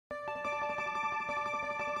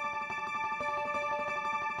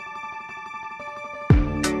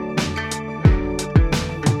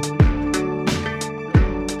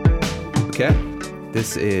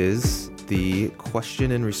This is the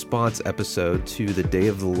question and response episode to the Day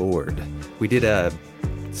of the Lord. We did a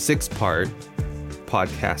 6-part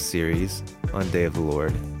podcast series on Day of the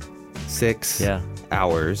Lord. 6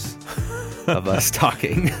 hours of us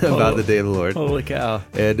talking about the Day of the Lord. Holy cow.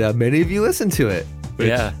 And many of you listened to it.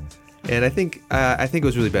 Yeah. And I think it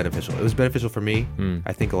was really beneficial. It was beneficial for me.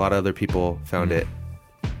 I think a lot of other people found it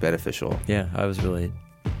beneficial. Yeah, I was really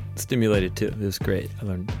stimulated too. It was great. I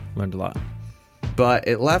learned a lot. But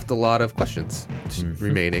it left a lot of questions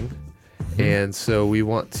remaining. And so we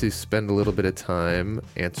want to spend a little bit of time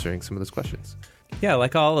answering some of those questions. Yeah,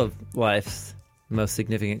 like all of life's most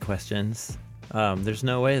significant questions, there's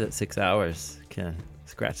no way that 6 hours can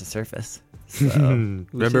scratch the surface. So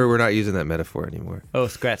Remember, we're not using that metaphor anymore. Oh,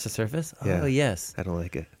 scratch the surface? Yeah. Oh, yes. I don't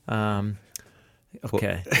like it.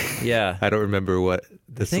 Okay. Yeah. I don't remember what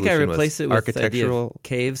the I think I solution replaced was. it with Architectural the idea of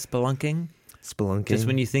cave spelunking. Spelunking. Just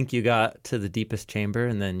when you think you got to the deepest chamber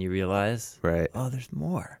and then you realize, right. Oh, there's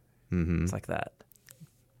more. It's like that.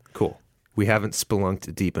 Cool. We haven't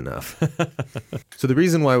spelunked deep enough. So the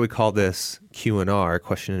reason why we call this Q&R,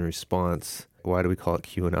 question and response, why do we call it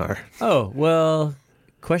Q&R? Oh, well,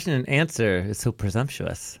 question and answer is so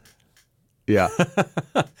presumptuous. Yeah.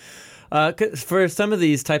 For some of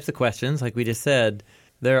these types of questions, like we just said,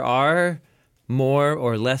 there are more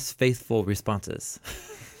or less faithful responses.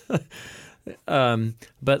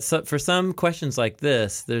 But for some questions like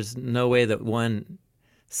this, there's no way that one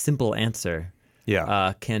simple answer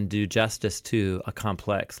can do justice to a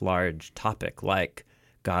complex, large topic like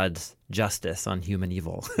God's justice on human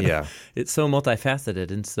evil. Yeah. It's so multifaceted.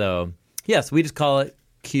 And so, yes, we just call it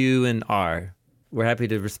Q and R. We're happy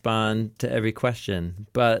to respond to every question,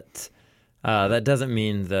 but that doesn't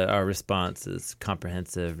mean that our response is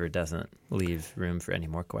comprehensive or doesn't leave room for any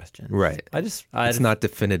more questions. Right. It's not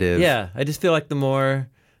definitive. Yeah, I just feel like the more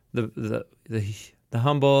the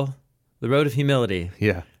humble, the road of humility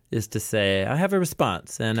is to say, I have a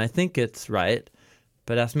response and I think it's right,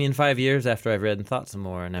 but ask me in 5 years after I've read and thought some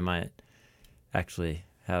more and I might actually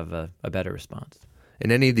have a better response.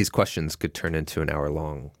 And any of these questions could turn into an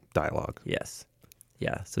hour-long dialogue. Yes.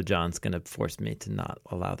 Yeah, so John's going to force me to not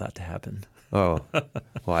allow that to happen. Oh,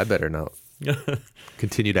 well, I better not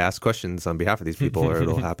continue to ask questions on behalf of these people or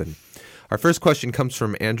it'll happen. Our first question comes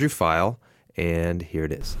from Andrew File, and here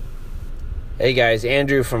it is. Hey guys,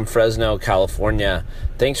 Andrew from Fresno, California.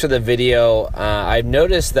 Thanks for the video. I've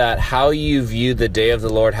noticed that how you view the Day of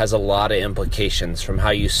the Lord has a lot of implications from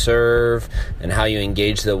how you serve and how you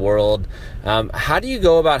engage the world. How do you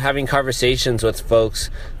go about having conversations with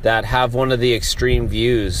folks that have one of the extreme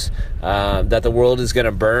views that the world is going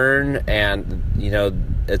to burn and,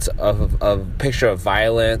 it's a picture of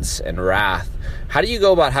violence and wrath? How do you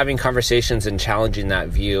go about having conversations and challenging that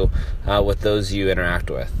view with those you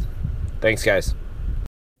interact with? Thanks, guys.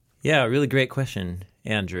 Yeah, really great question,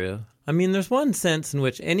 Andrew. I mean, there's one sense in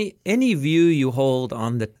which any view you hold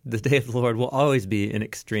on the Day of the Lord will always be an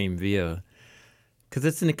extreme view, because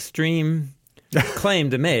it's an extreme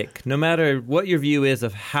claim to make, no matter what your view is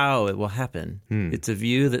of how it will happen. It's a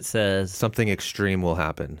view that says something extreme will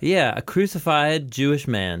happen. Yeah, a crucified Jewish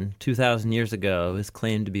man 2,000 years ago is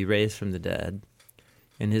claimed to be raised from the dead.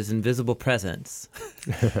 And his invisible presence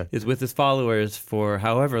is with his followers for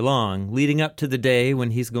however long, leading up to the day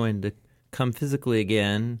when he's going to come physically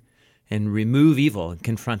again and remove evil and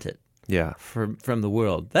confront it from the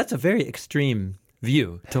world. That's a very extreme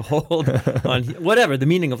view to hold on whatever, the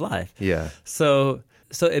meaning of life. Yeah. So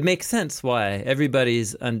it makes sense why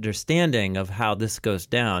everybody's understanding of how this goes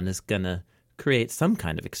down is going to create some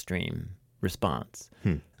kind of extreme response.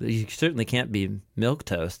 You certainly can't be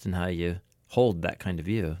milquetoast in how you hold that kind of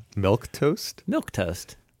view. Milk toast? Milk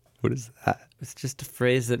toast. What is that? It's just a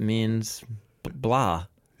phrase that means blah.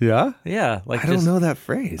 Yeah? Yeah. Like I don't know that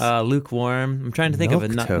phrase. Lukewarm. I'm trying to think of a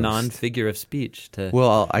non-figure of speech.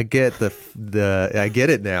 Well, I get I get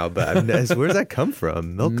it now, but where does that come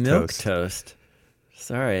from? Milk toast.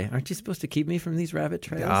 Sorry. Aren't you supposed to keep me from these rabbit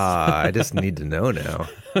trails? I just need to know now.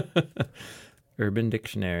 Urban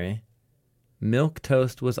Dictionary. Milk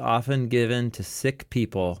toast was often given to sick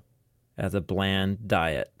people as a bland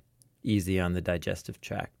diet, easy on the digestive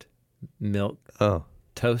tract. Milk. Oh.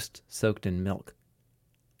 Toast soaked in milk.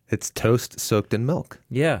 It's toast soaked in milk.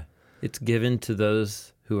 Yeah. It's given to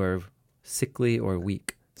those who are sickly or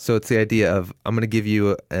weak. So it's the idea of, I'm going to give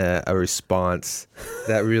you a response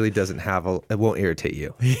that really doesn't it won't irritate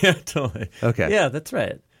you. Yeah, totally. Okay. Yeah, that's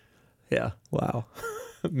right. Yeah. Wow.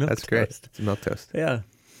 Milk That's toast. great. It's milk toast. Yeah.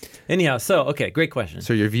 Anyhow, okay, great question.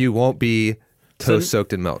 So your view won't be toast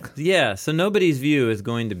soaked in milk. Yeah, so nobody's view is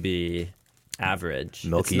going to be average.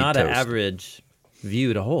 Milky it's not toast. an average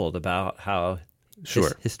view to hold about how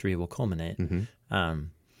Sure. history will culminate.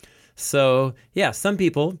 So, some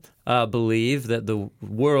people believe that the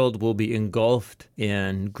world will be engulfed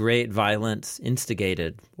in great violence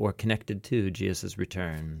instigated or connected to Jesus'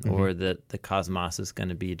 return, or that the cosmos is going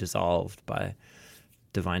to be dissolved by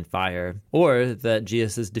divine fire, or that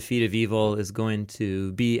Jesus' defeat of evil is going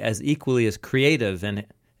to be as equally as creative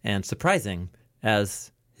and surprising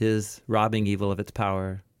as his robbing evil of its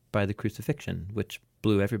power by the crucifixion, which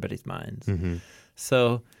blew everybody's minds.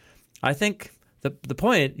 So I think the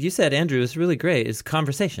point you said, Andrew, is really great, is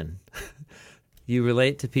conversation. You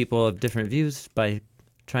relate to people of different views by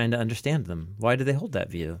trying to understand them. Why do they hold that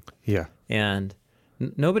view? Yeah. And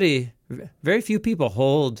very few people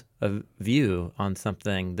hold a view on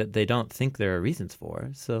something that they don't think there are reasons for.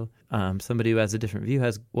 So somebody who has a different view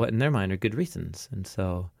has what in their mind are good reasons. And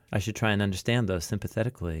so I should try and understand those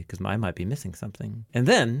sympathetically, because I might be missing something. And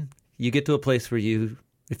then you get to a place where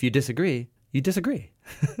if you disagree, you disagree.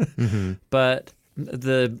 But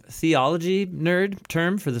the theology nerd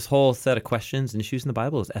term for this whole set of questions and issues in the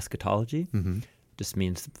Bible is eschatology. Just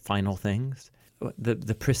means final things.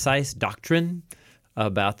 The precise doctrine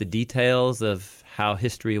about the details of how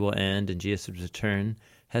history will end and Jesus' return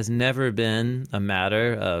has never been a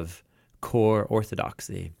matter of core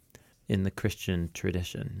orthodoxy in the Christian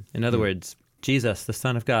tradition. In other words, Jesus, the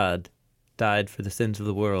Son of God, died for the sins of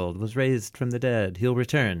the world, was raised from the dead, he'll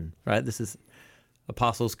return, right? This is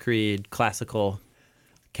Apostles' Creed, classical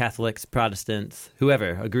Catholics, Protestants,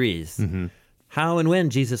 whoever agrees. How and when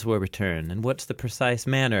Jesus will return, and what's the precise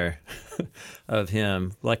manner of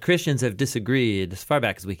him? Like, Christians have disagreed as far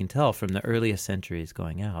back as we can tell from the earliest centuries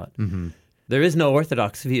going out. There is no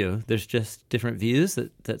orthodox view. There's just different views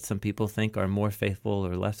that some people think are more faithful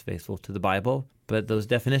or less faithful to the Bible. But those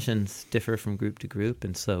definitions differ from group to group,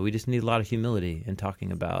 and so we just need a lot of humility in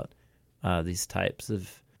talking about these types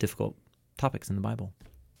of difficult topics in the Bible.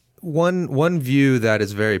 One view that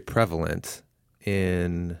is very prevalent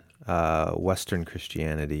in Western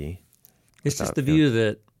Christianity. It's just the view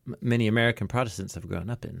that many American Protestants have grown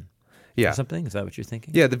up in. Yeah. Or something? Is that what you're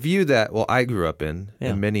thinking? Yeah, the view that, I grew up in,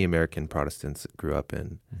 and many American Protestants grew up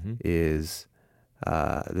in, is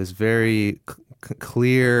this very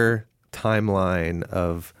clear timeline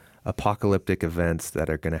of apocalyptic events that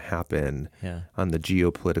are going to happen on the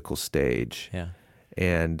geopolitical stage.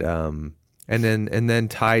 And then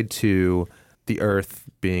tied to the earth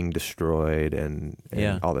being destroyed and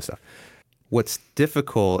all this stuff. What's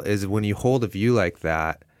difficult is when you hold a view like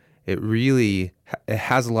that, it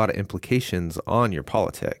has a lot of implications on your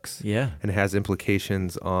politics. And it has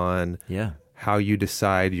implications on how you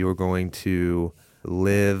decide you're going to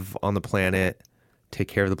live on the planet, take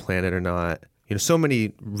care of the planet or not. So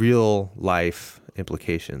many real life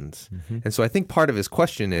implications. And so I think part of his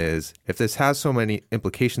question is, if this has so many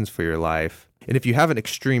implications for your life, and if you have an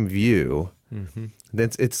extreme view,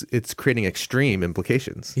 then it's creating extreme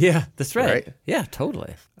implications. Yeah, that's right. Yeah,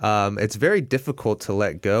 totally. It's very difficult to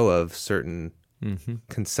let go of certain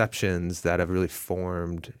conceptions that have really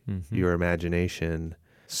formed your imagination.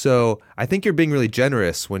 So I think you're being really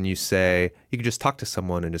generous when you say you can just talk to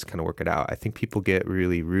someone and just kind of work it out. I think people get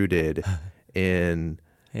really rooted in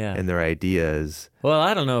their ideas. Well,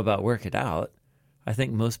 I don't know about work it out. I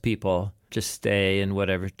think most people just stay in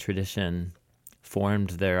whatever tradition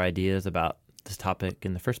formed their ideas about this topic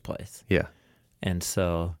in the first place. And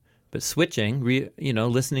so, but switching,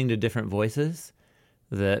 listening to different voices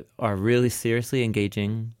that are really seriously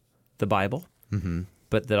engaging the Bible,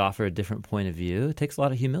 but that offer a different point of view, it takes a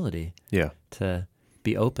lot of humility to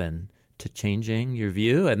be open to changing your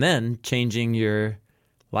view and then changing your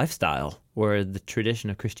lifestyle or the tradition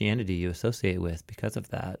of Christianity you associate with because of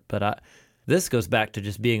that. But this goes back to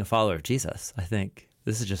just being a follower of Jesus. I think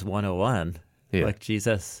this is just 101. Like,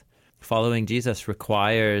 following Jesus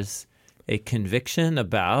requires a conviction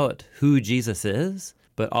about who Jesus is,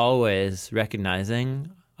 but always recognizing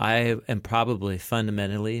I am probably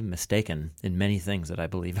fundamentally mistaken in many things that I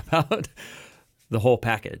believe about the whole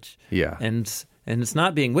package. And it's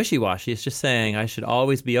not being wishy-washy. It's just saying I should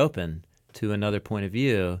always be open to another point of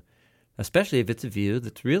view, especially if it's a view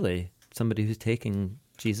that's really somebody who's taking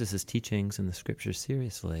Jesus' teachings and the scriptures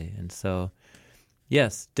seriously. And so,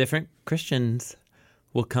 yes, different Christians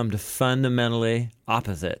will come to fundamentally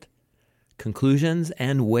opposite conclusions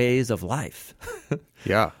and ways of life.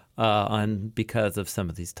 Because of some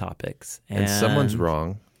of these topics. And someone's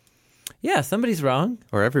wrong. Yeah, somebody's wrong.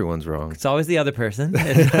 Or everyone's wrong. It's always the other person.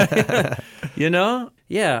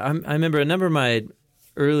 Yeah, I remember a number of my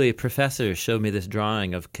early professors showed me this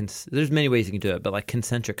drawing of, there's many ways you can do it, but like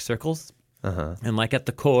concentric circles. And like at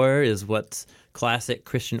the core is what's classic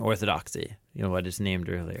Christian orthodoxy, what is named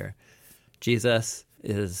earlier. Jesus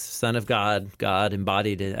is Son of God, God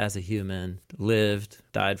embodied as a human, lived,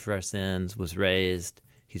 died for our sins, was raised.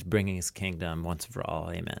 He's bringing his kingdom once and for all.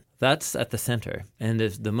 Amen. That's at the center. And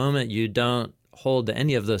if the moment you don't hold to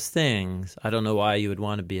any of those things, I don't know why you would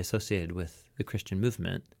want to be associated with the Christian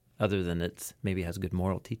movement, other than it's maybe has good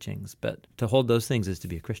moral teachings. But to hold those things is to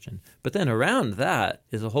be a Christian. But then around that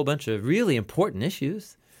is a whole bunch of really important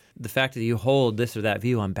issues. The fact that you hold this or that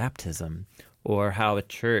view on baptism, or how a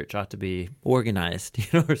church ought to be organized,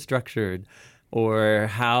 or structured, or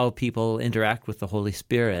how people interact with the Holy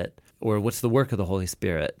Spirit, or what's the work of the Holy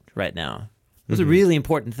Spirit right now. Those are really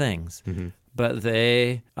important things. But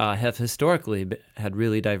they have historically had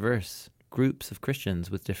really diverse groups of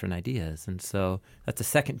Christians with different ideas. And so that's a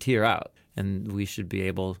second tier out, and we should be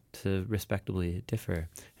able to respectably differ.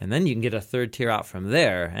 And then you can get a third tier out from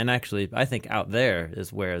there. And actually, I think out there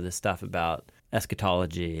is where this stuff about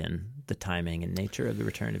eschatology and the timing and nature of the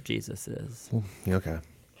return of Jesus is. Okay.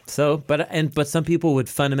 So, but some people would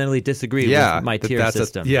fundamentally disagree with my tier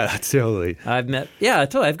system. That's totally. I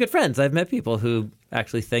have good friends. I've met people who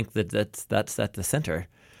actually think that that's at the center.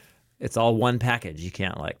 It's all one package. You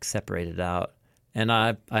can't separate it out. And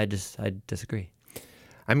I disagree.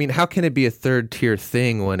 I mean, how can it be a third tier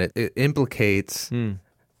thing when it implicates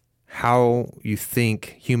how you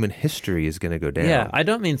think human history is going to go down? Yeah, I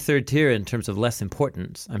don't mean third tier in terms of less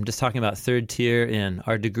importance. I'm just talking about third tier in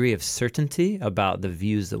our degree of certainty about the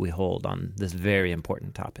views that we hold on this very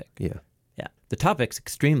important topic. Yeah. Yeah. The topic's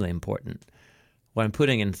extremely important. What I'm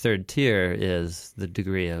putting in third tier is the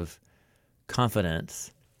degree of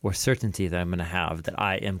confidence or certainty that I'm going to have that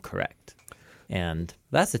I am correct. And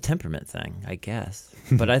that's a temperament thing, I guess.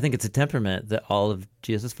 But I think it's a temperament that all of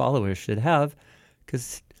Jesus' followers should have,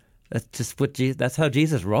 because that's just that's how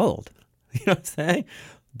Jesus rolled. You know what I'm saying?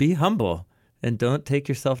 Be humble and don't take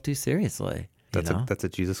yourself too seriously. That's a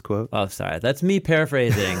Jesus quote? Oh, sorry. That's me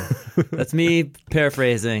paraphrasing.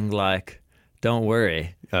 Don't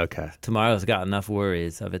worry. Okay. Tomorrow's got enough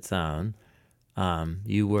worries of its own.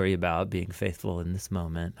 You worry about being faithful in this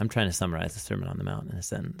moment. I'm trying to summarize the Sermon on the Mount in a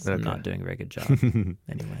sentence. Okay. I'm not doing a very good job.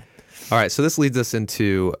 Anyway. All right. So this leads us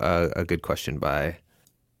into a good question by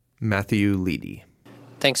Matthew Leedy.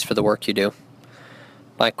 Thanks for the work you do.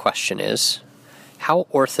 My question is, how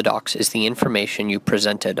orthodox is the information you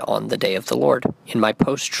presented on the Day of the Lord? In my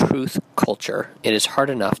post-truth culture, it is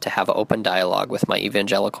hard enough to have open dialogue with my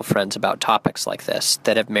evangelical friends about topics like this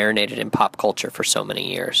that have marinated in pop culture for so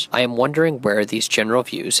many years. I am wondering where these general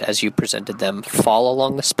views, as you presented them, fall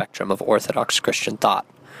along the spectrum of Orthodox Christian thought.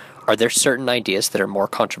 Are there certain ideas that are more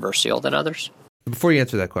controversial than others? Before you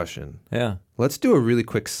answer that question, let's do a really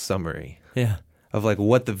quick summary of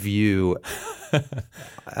what the view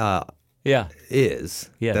is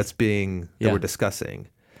that's being that we're discussing,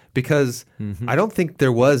 because I don't think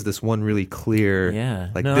there was this one really clear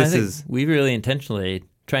we really intentionally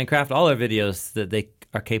try and craft all our videos that they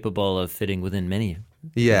are capable of fitting within many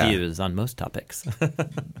views on most topics.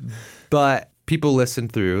 But people listen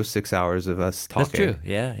through 6 hours of us talking. That's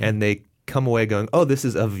true. And they come away going, oh, this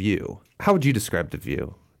is a view. How would you describe the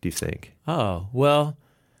view, do you think? Oh, well,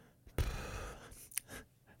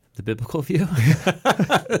 the biblical view?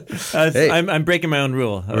 I'm breaking my own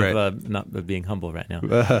rule of not being humble right now.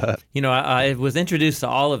 I was introduced to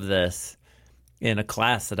all of this in a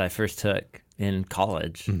class that I first took in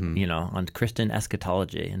college, on Christian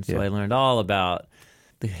eschatology. And so I learned all about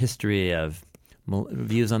the history of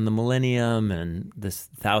views on the millennium and this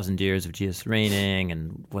 1,000 years of Jesus reigning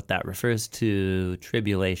and what that refers to,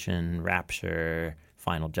 tribulation, rapture,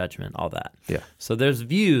 final judgment, all that. Yeah. So there's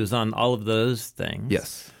views on all of those things.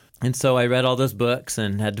 Yes. And so I read all those books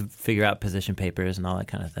and had to figure out position papers and all that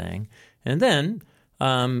kind of thing. And then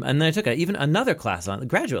I took even another class, a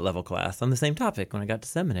graduate level class on the same topic when I got to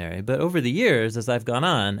seminary. But over the years, as I've gone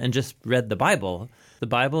on and just read the Bible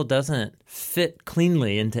doesn't fit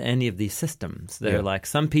cleanly into any of these systems. There are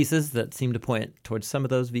some pieces that seem to point towards some of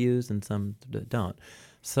those views and some that don't.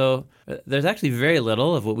 So there's actually very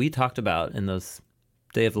little of what we talked about in those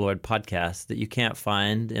Day of the Lord podcasts that you can't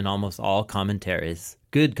find in almost all commentaries,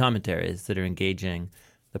 good commentaries that are engaging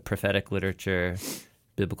the prophetic literature,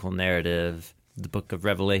 biblical narrative, the book of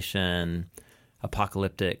Revelation,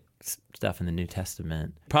 apocalyptic stuff in the New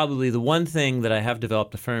Testament. Probably the one thing that I have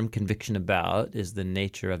developed a firm conviction about is the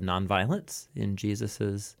nature of nonviolence in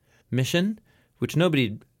Jesus's mission, which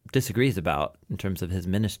nobody disagrees about in terms of his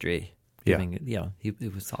ministry.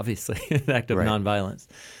 It was obviously an act of nonviolence.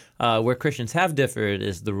 Where Christians have differed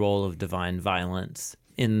is the role of divine violence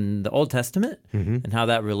in the Old Testament and how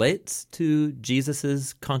that relates to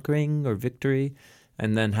Jesus's conquering or victory,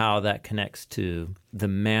 and then how that connects to the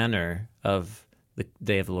manner of the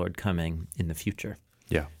day of the Lord coming in the future.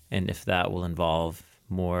 Yeah. And if that will involve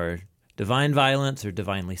more divine violence or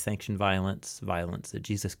divinely sanctioned violence that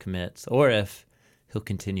Jesus commits, or if he'll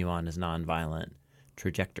continue on his nonviolent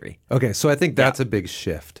trajectory. Okay, so I think that's a big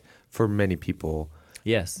shift for many people,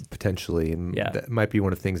 Yes. potentially. And that might be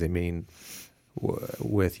one of the things they mean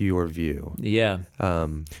with your view. Yeah.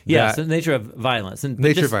 So the nature of violence. And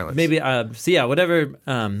nature of violence. Maybe, whatever,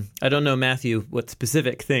 I don't know, Matthew, what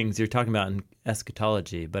specific things you're talking about in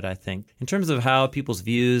eschatology, but I think in terms of how people's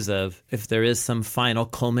views of if there is some final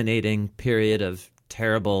culminating period of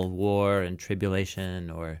terrible war and tribulation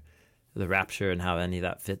or the rapture and how any of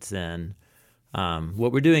that fits in,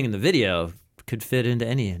 what we're doing in the video could fit into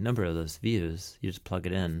any number of those views. You just plug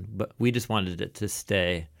it in. But we just wanted it to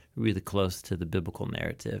stay really close to the biblical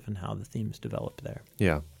narrative and how the themes develop there.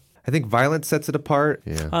 Yeah. I think violence sets it apart.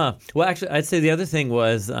 Yeah. Well, actually, I'd say the other thing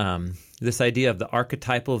was this idea of the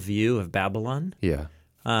archetypal view of Babylon. Yeah.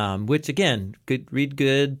 Which, again, read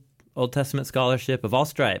good Old Testament scholarship of all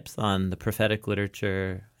stripes on the prophetic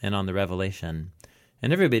literature and on the Revelation.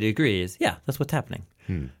 And everybody agrees, yeah, that's what's happening.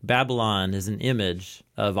 Babylon is an image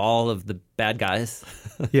of all of the bad guys,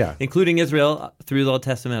 including Israel through the Old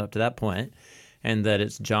Testament up to that point, and that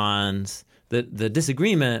it's John's. The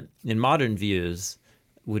disagreement in modern views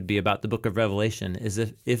would be about the book of Revelation is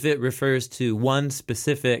if it refers to one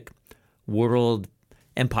specific world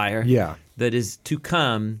empire that is to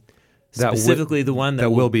come, specifically the one that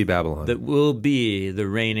will be Babylon. That will be the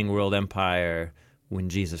reigning world empire when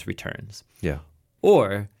Jesus returns. Yeah.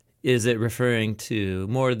 Or is it referring to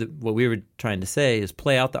more what we were trying to say is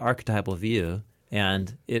play out the archetypal view,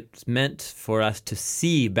 and it's meant for us to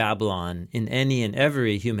see Babylon in any and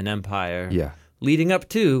every human empire leading up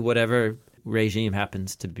to whatever regime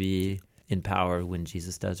happens to be in power when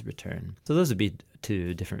Jesus does return. So those would be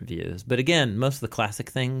two different views. But again, most of the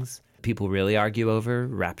classic things people really argue over,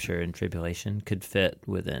 rapture and tribulation, could fit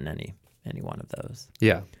within any one of those.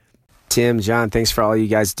 Yeah. Tim, John, thanks for all you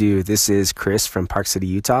guys do. This is Chris from Park City,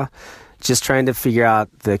 Utah. Just trying to figure out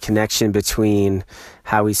the connection between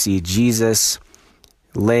how we see Jesus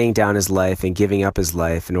laying down his life and giving up his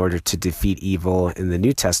life in order to defeat evil in the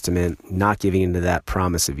New Testament, not giving into that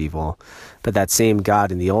promise of evil. But that same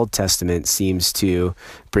God in the Old Testament seems to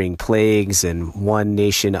bring plagues and one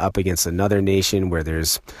nation up against another nation where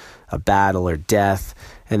there's a battle or death.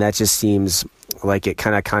 And that just seems like it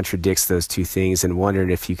kind of contradicts those two things, and wondering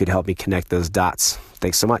if you could help me connect those dots.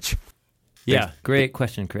 Thanks so much. Yeah, great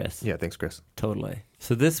question, Chris. Yeah, thanks, Chris. Totally.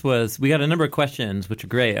 So we got a number of questions, which are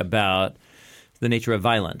great, about the nature of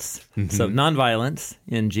violence. Mm-hmm. So nonviolence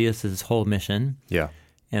in Jesus' whole mission. Yeah.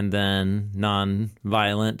 And then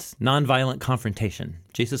nonviolent confrontation.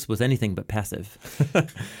 Jesus was anything but passive.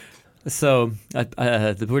 So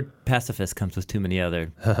the word pacifist comes with too many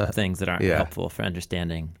other things that aren't helpful for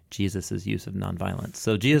understanding Jesus' use of nonviolence.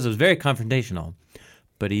 So Jesus was very confrontational,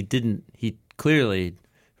 but he clearly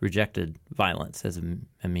rejected violence as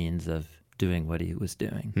a means of doing what he was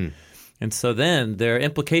doing. And so then there are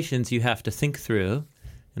implications you have to think through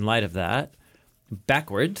in light of that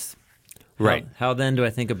backwards. Right. How then do I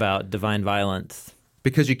think about divine violence?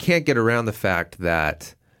 Because you can't get around the fact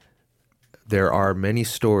that there are many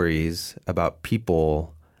stories about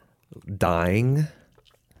people dying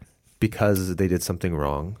because they did something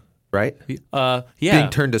wrong, right? Being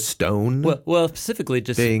turned to stone. Well, specifically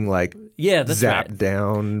just being like zapped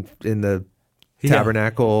down in the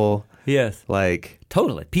tabernacle. Yes. Like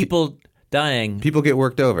totally. People dying. People get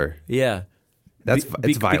worked over. Yeah. It's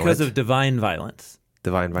violent. Because of divine violence.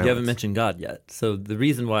 Divine violence. You haven't mentioned God yet. So the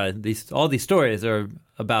reason why all these stories are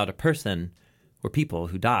about a person or people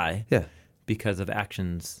who die because of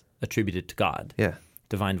actions attributed to God. Yeah.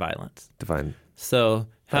 Divine violence. Divine. So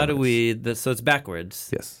how do we, so it's backwards.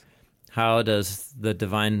 Yes. How does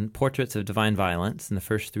the portraits of divine violence in the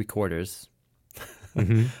first 3 quarters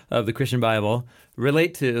of the Christian Bible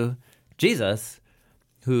relate to Jesus,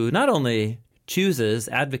 who not only chooses,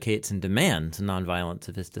 advocates, and demands nonviolence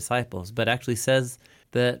of his disciples, but actually says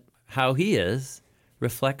that how he is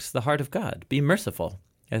reflects the heart of God. Be merciful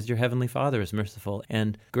as your heavenly Father is merciful,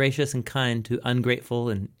 and gracious and kind to ungrateful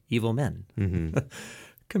and evil men. Mm-hmm.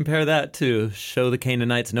 Compare that to show the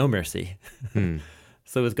Canaanites no mercy.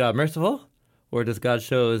 So is God merciful, or does God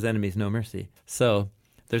show his enemies no mercy? So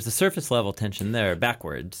there's a surface level tension there,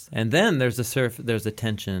 backwards. And then there's a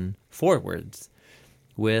tension forwards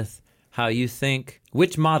with how you think,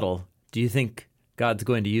 which model do you think God's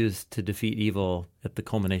going to use to defeat evil at the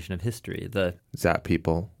culmination of history? Zap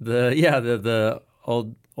people. The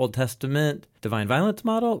Old Testament divine violence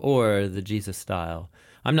model or the Jesus style?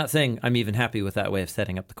 I'm not saying I'm even happy with that way of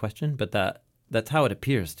setting up the question, but that's how it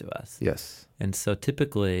appears to us. Yes. And so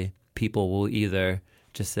typically people will either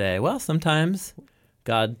just say, well, sometimes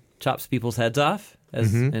God chops people's heads off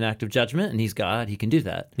as an act of judgment, and he's God, he can do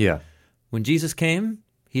that. Yeah. When Jesus came,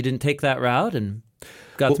 he didn't take that route, and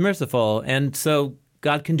God's merciful, and so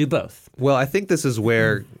God can do both. Well, I think this is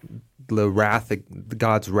where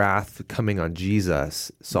God's wrath coming on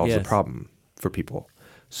Jesus solves the problem for people.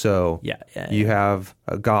 So you have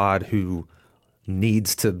a God who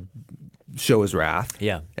needs to show his wrath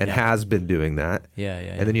and has been doing that.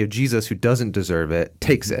 And then you have Jesus who doesn't deserve it,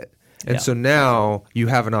 takes it. And so now you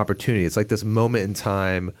have an opportunity. It's like this moment in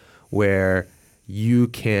time where you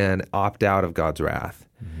can opt out of God's wrath.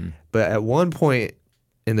 But at one point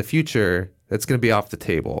in the future, that's going to be off the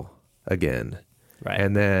table again. Right.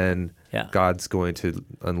 And then God's going to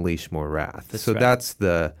unleash more wrath. That's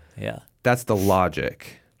the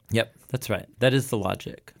logic. Yep, that's right. That is the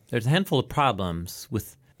logic. There's a handful of problems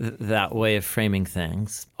with that way of framing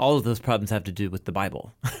things. All of those problems have to do with the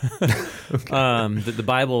Bible. The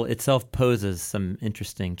Bible itself poses some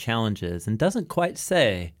interesting challenges and doesn't quite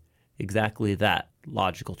say exactly that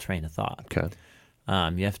logical train of thought. Okay.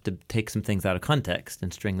 You have to take some things out of context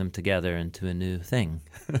and string them together into a new thing.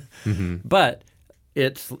 But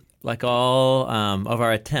it's like all of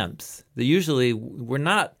our attempts. Usually we're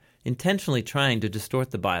not intentionally trying to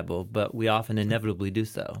distort the Bible, but we often inevitably do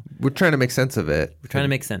so. We're trying to make sense of it. We're trying to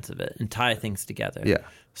make sense of it and tie things together. Yeah.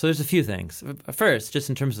 So there's a few things. First, just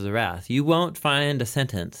in terms of the wrath, you won't find a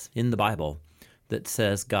sentence in the Bible that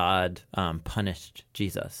says God punished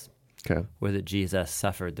Jesus, or that Jesus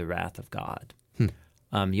suffered the wrath of God.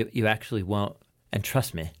 You actually won't, and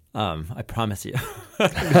trust me, I promise you,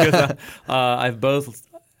 because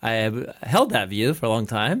I have held that view for a long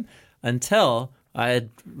time until I had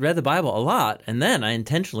read the Bible a lot, and then I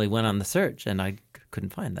intentionally went on the search, and I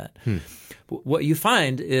couldn't find that. What you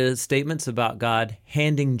find is statements about God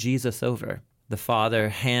handing Jesus over. The Father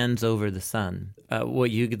hands over the Son.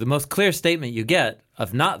 The most clear statement you get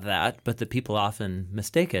of not that, but that people often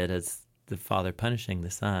mistake it as the Father punishing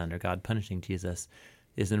the Son or God punishing Jesus,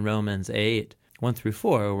 is in Romans 8,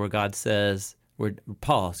 1-4, where God says,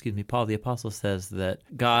 Paul the Apostle says that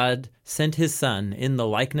God sent his Son in the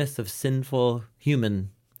likeness of sinful human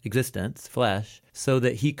existence, flesh, so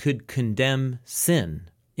that he could condemn sin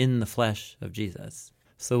in the flesh of Jesus.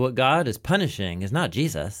 So what God is punishing is not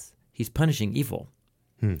Jesus. He's punishing evil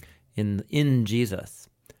in Jesus.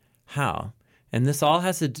 How? And this all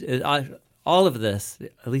has to all of this,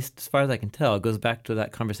 at least as far as I can tell, goes back to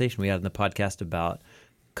that conversation we had in the podcast about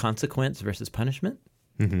consequence versus punishment.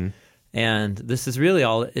 And this is really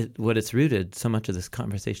what it's rooted, so much of this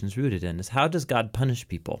conversation is rooted in, is how does God punish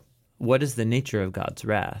people? What is the nature of God's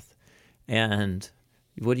wrath? And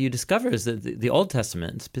what you discover is that the Old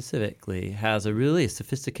Testament specifically has a really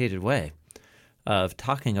sophisticated way of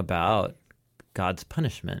talking about God's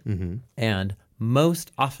punishment. And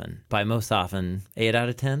most often, 8 out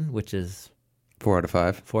of 10, which is 4 out of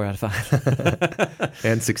 5. 4 out of 5.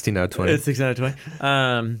 And 16 out of 20. 16 out of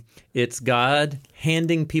 20. It's God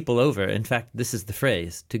handing people over. In fact, this is the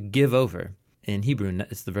phrase, to give over. In Hebrew,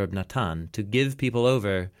 it's the verb natan, to give people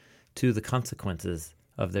over to the consequences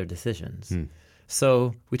of their decisions.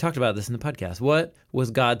 So we talked about this in the podcast. What was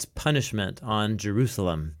God's punishment on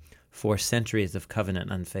Jerusalem for centuries of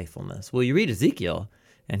covenant unfaithfulness? Well, you read Ezekiel,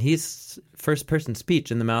 and he's first-person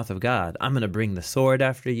speech in the mouth of God. I'm going to bring the sword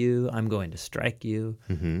after you. I'm going to strike you.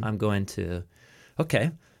 I'm going to...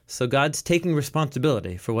 Okay, so God's taking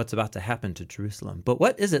responsibility for what's about to happen to Jerusalem. But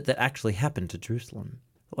what is it that actually happened to Jerusalem?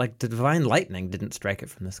 Like the divine lightning didn't strike it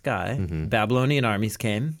from the sky. Babylonian armies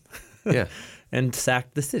came and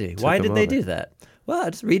sacked the city. Why did they do that? Well,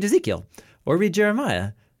 just read Ezekiel or read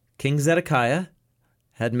Jeremiah. King Zedekiah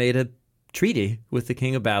had made a treaty with the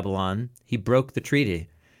king of Babylon. He broke the treaty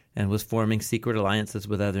and was forming secret alliances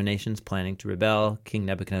with other nations planning to rebel. King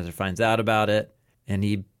Nebuchadnezzar finds out about it, and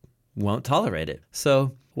he won't tolerate it.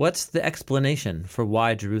 So what's the explanation for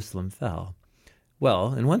why Jerusalem fell?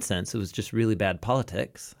 Well, in one sense, it was just really bad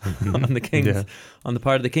politics on the kings, on the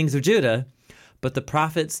part of the kings of Judah. But the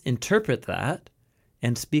prophets interpret that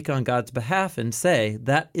and speak on God's behalf and say,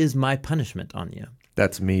 that is my punishment on you.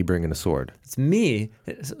 That's me bringing a sword. It's me.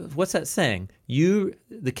 What's that saying? You,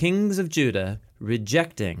 the kings of Judah,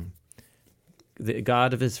 rejecting the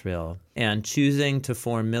God of Israel and choosing to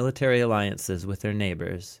form military alliances with their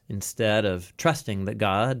neighbors instead of trusting that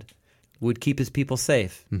God would keep his people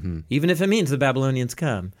safe, even if it means the Babylonians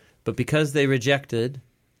come. But because they rejected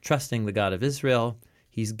trusting the God of Israel,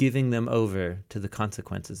 he's giving them over to the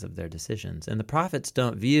consequences of their decisions. And the prophets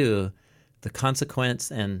don't view the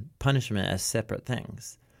consequence and punishment as separate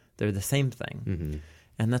things. They're the same thing.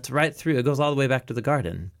 And that's right through. It goes all the way back to the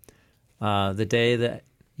garden. The day that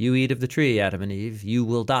you eat of the tree, Adam and Eve, you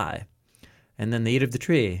will die. And then they eat of the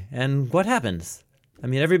tree. And what happens? I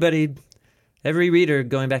mean, every reader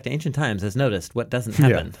going back to ancient times has noticed what doesn't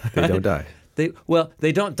happen. Yeah, they don't die.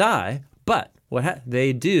 They don't die, but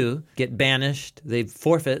they do get banished. They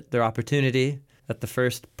forfeit their opportunity at the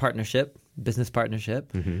first business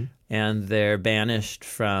partnership, and they're banished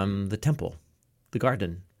from the temple, the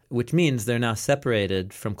garden, which means they're now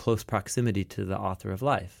separated from close proximity to the author of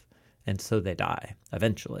life. And so they die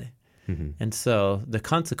eventually. And so the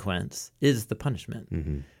consequence is the punishment.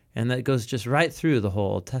 And that goes just right through the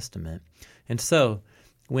whole Old Testament. And so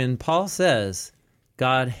when Paul says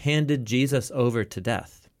God handed Jesus over to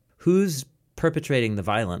death, who's perpetrating the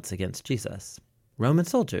violence against Jesus? Roman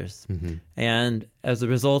soldiers. And as a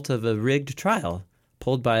result of a rigged trial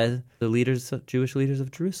pulled by the Jewish leaders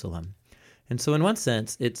of Jerusalem. And so in one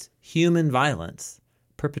sense, it's human violence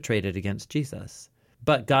perpetrated against Jesus.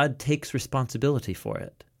 But God takes responsibility for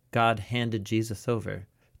it. God handed Jesus over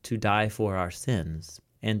to die for our sins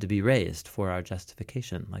and to be raised for our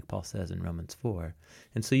justification, like Paul says in Romans 4.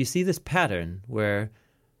 And so you see this pattern where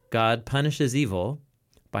God punishes evil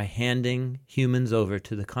by handing humans over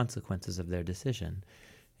to the consequences of their decision.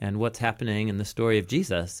 And what's happening in the story of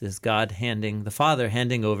Jesus is the Father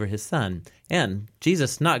handing over his Son. And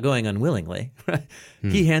Jesus not going unwillingly.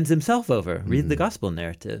 He hands himself over. Read the gospel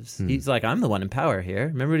narratives. He's like, I'm the one in power here.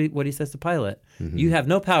 Remember what he says to Pilate? You have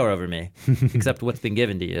no power over me except what's been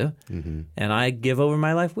given to you. And I give over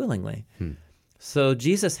my life willingly. So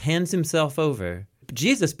Jesus hands himself over.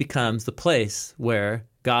 Jesus becomes the place where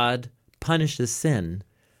God punishes sin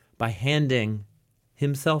by handing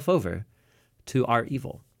himself over to our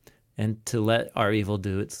evil. And to let our evil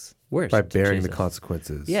do its worst. By bearing the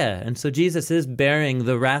consequences. Yeah, and so Jesus is bearing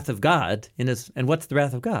the wrath of God and what's the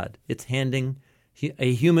wrath of God? It's handing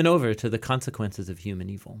a human over to the consequences of human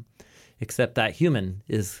evil. Except that human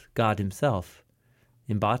is God himself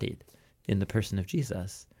embodied in the person of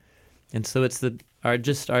Jesus. And so it's our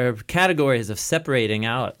categories of separating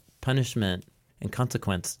out punishment and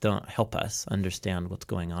consequence don't help us understand what's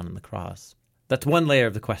going on in the cross. That's one layer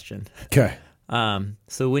of the question. Okay.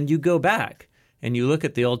 So when you go back and you look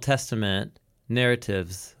at the Old Testament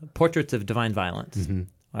narratives, portraits of divine violence,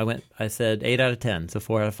 I said 8 out of 10, so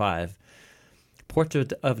 4 out of 5.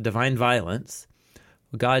 Portrait of divine violence,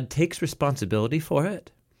 God takes responsibility for it,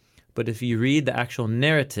 but if you read the actual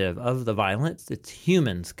narrative of the violence, it's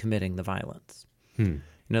humans committing the violence. In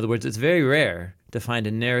other words, it's very rare to find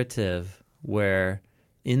a narrative where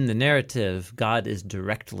in the narrative, God is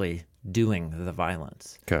directly doing the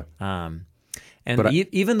violence. Okay. And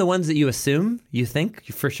even the ones that you assume, you think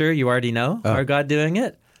for sure you already know are God doing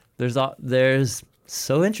it, there's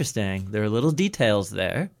so interesting. There are little details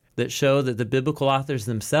there that show that the biblical authors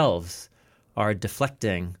themselves are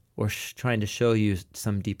deflecting or trying to show you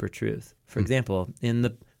some deeper truth. For example, in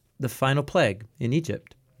the final plague in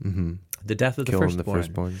Egypt, the death of the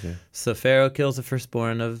firstborn. Yeah. So Pharaoh kills the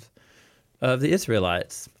firstborn of the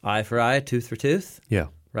Israelites. Eye for eye, tooth for tooth. Yeah.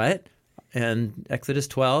 Right? And Exodus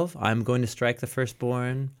 12, I'm going to strike the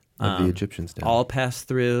firstborn. Of the Egyptians down. All pass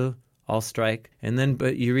through, all strike. And then,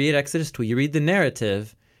 but you read Exodus 12, you read the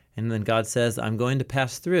narrative, and then God says, I'm going to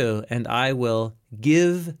pass through, and I will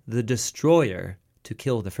give the destroyer to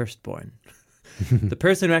kill the firstborn. The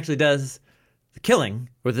person who actually does the killing,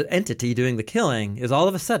 or the entity doing the killing, is all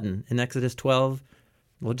of a sudden, in Exodus 12,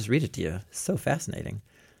 we'll just read it to you. It's so fascinating.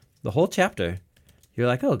 The whole chapter, you're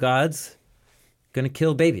like, oh, God's going to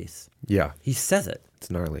kill babies. Yeah. He says it. It's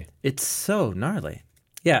gnarly. It's so gnarly.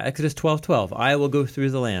 Yeah, Exodus 12:12. I will go through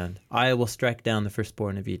the land. I will strike down the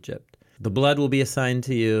firstborn of Egypt. The blood will be assigned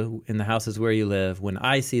to you in the houses where you live. When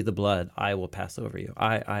I see the blood, I will pass over you.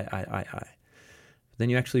 I. Then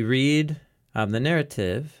you actually read the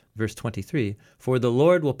narrative, verse 23. For the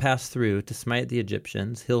Lord will pass through to smite the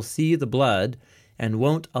Egyptians. He'll see the blood and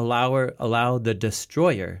won't allow the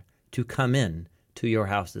destroyer to come in to your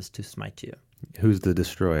houses to smite you. Who's the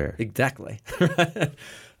destroyer? Exactly.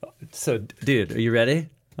 So, dude, are you ready?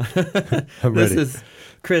 I'm ready.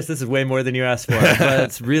 Chris, this is way more than you asked for, but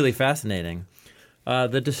it's really fascinating.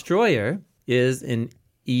 The destroyer is an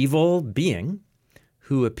evil being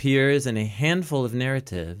who appears in a handful of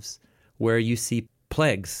narratives where you see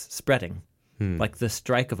plagues spreading, like the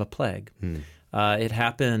strike of a plague. It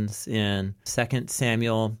happens in 2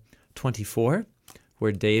 Samuel 24,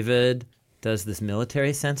 where David does this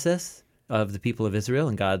military census of the people of Israel,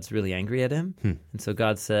 and God's really angry at him. And so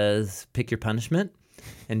God says, pick your punishment.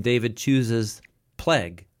 And David chooses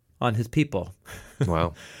plague on his people.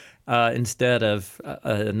 Wow. Instead of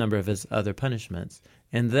a number of his other punishments.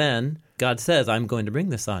 And then God says, I'm going to bring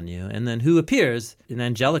this on you. And then who appears? An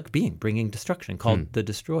angelic being bringing destruction called the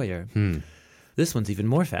Destroyer. This one's even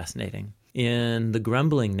more fascinating. In the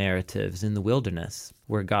grumbling narratives in the wilderness,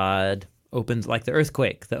 where God opens, like the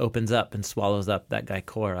earthquake that opens up and swallows up that guy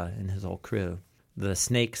Korah and his whole crew, the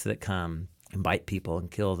snakes that come and bite people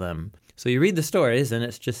and kill them. So you read the stories, and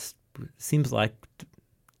it just seems like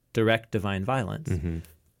direct divine violence.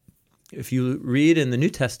 If you read in the New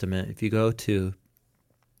Testament, if you go to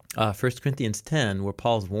 1 Corinthians 10, where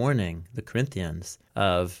Paul's warning the Corinthians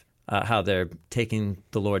of how they're taking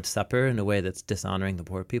the Lord's Supper in a way that's dishonoring the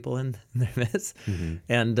poor people in their midst.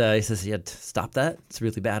 And he says, yeah, stop that. It's a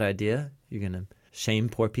really bad idea. You're going to shame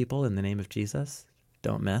poor people in the name of Jesus.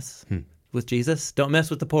 Don't mess with Jesus. Don't mess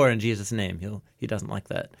with the poor in Jesus' name. He doesn't like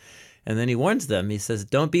that. And then he warns them. He says,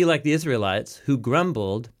 don't be like the Israelites who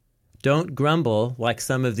grumbled. Don't grumble like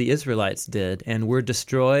some of the Israelites did and were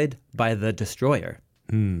destroyed by the destroyer.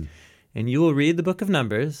 And you will read the book of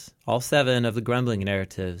Numbers, all 7 of the grumbling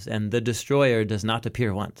narratives, and the destroyer does not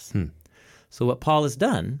appear once. So what Paul has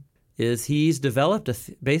done is he's developed,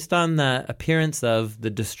 based on the appearance of the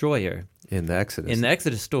destroyer In the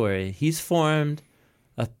Exodus story, he's formed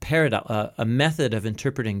a method of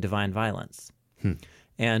interpreting divine violence.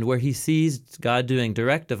 And where he sees God doing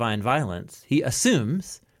direct divine violence, he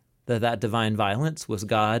assumes that divine violence was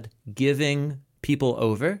God giving people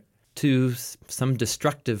over to some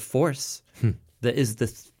destructive force that is the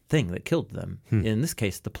thing that killed them. In this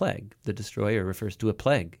case, the plague. The destroyer refers to a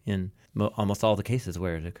plague in almost all the cases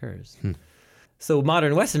where it occurs. So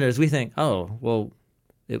modern Westerners, we think, oh, well,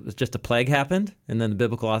 it was just a plague happened, and then the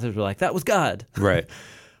biblical authors were like, that was God. Right.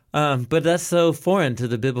 But that's so foreign to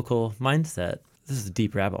the biblical mindset. This is a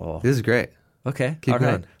deep rabbit hole. This is great. Okay. Keep all right.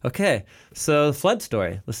 going. Okay. So the flood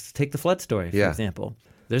story. Let's take the flood story, for Yeah. example.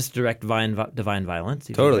 There's direct divine violence.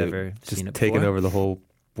 If Totally. You've ever Just seen it taking before. over the whole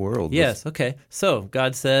world. Yes. Okay. So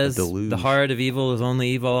God says A deluge. the heart of evil is only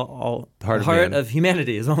evil. The Heart of heart man. of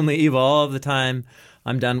humanity is only evil all of the time.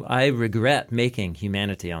 I'm done. I regret making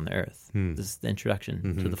humanity on the earth. This is the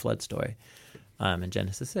introduction to the flood story in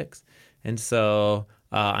Genesis 6. And so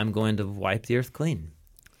I'm going to wipe the earth clean.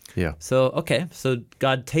 Yeah. So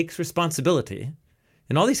God takes responsibility.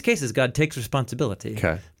 In all these cases, God takes responsibility.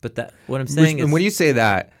 Okay. But what I'm saying is, And when you say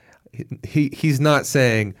that, he's not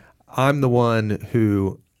saying, I'm the one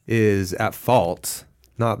who is at fault.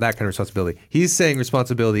 Not that kind of responsibility. He's saying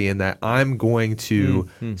responsibility in that I'm going to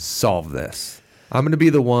solve this. I'm going to be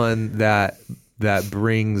the one that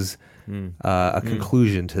brings a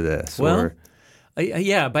conclusion to this. Well,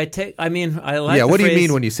 yeah, I mean, I like. Yeah, the what do you phrase-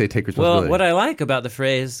 mean when you say take responsibility? Well, what I like about the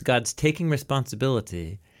phrase "God's taking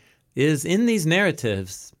responsibility" is in these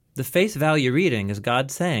narratives, the face value reading is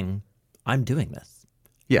God saying, "I'm doing this.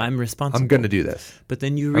 Yeah, I'm responsible. I'm going to do this. But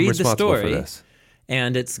then you I'm read the responsible story, for this.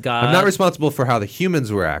 and it's God. I'm not responsible for how the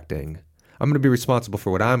humans were acting. I'm going to be responsible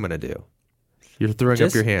for what I'm going to do. You're throwing up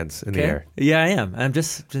Just- your hands in the air. Yeah, I am. I'm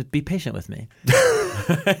just be patient with me.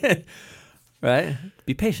 Right?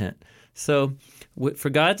 Be patient. So for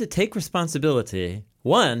God to take responsibility,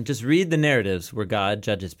 one, just read the narratives where God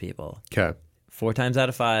judges people. Okay. 4 times out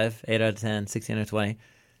of 5, 8 out of 10, 16 out of 20.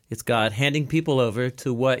 It's God handing people over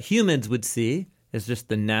to what humans would see as just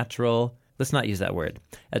the natural, let's not use that word,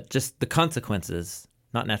 just the consequences,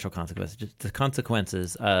 not natural consequences, just the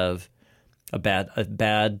consequences of a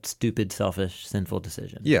bad, stupid, selfish, sinful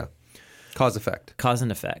decision. Yeah. Cause effect. Cause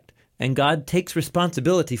and effect. And God takes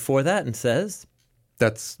responsibility for that and says,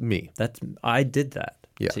 That's me. I did that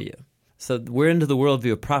Yeah. to you. So we're into the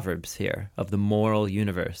worldview of Proverbs here, of the moral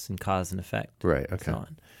universe and cause and effect. Right. And Okay. so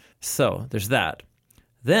on. So there's that.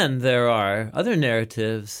 Then there are other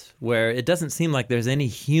narratives where it doesn't seem like there's any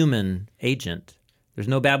human agent. There's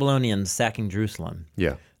no Babylonians sacking Jerusalem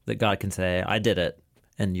Yeah. that God can say, I did it,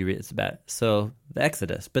 and you read it's bad. So the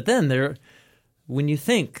Exodus. But then when you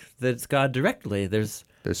think that it's God directly, there's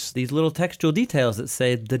these little textual details that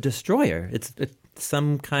say the destroyer. It's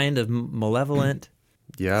some kind of malevolent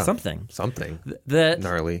something that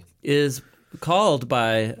gnarly is called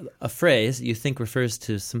by a phrase you think refers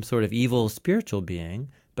to some sort of evil spiritual being,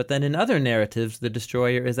 but then in other narratives, the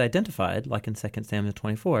destroyer is identified, like in 2 Samuel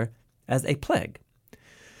 24, as a plague.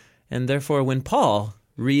 And therefore, when Paul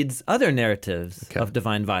reads other narratives of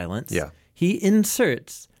divine violence, he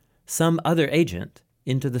inserts some other agent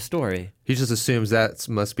into the story. He just assumes that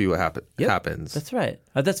must be what happens. That's right.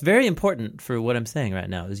 That's very important for what I'm saying right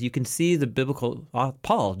now, is you can see the biblical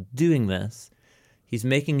Paul doing this. He's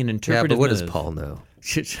making an interpretive Yeah, but what move. does Paul know?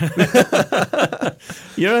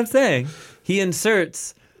 You know what I'm saying? He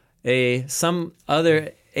inserts some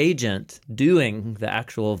other agent doing the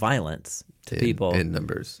actual violence to people in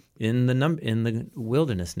Numbers. in the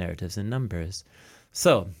wilderness narratives in Numbers.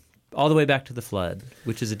 So, all the way back to the flood,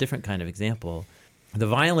 which is a different kind of example. The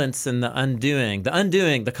violence and the undoing,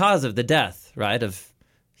 the cause of the death, right, of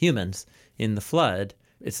humans in the flood,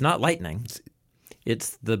 it's not lightning.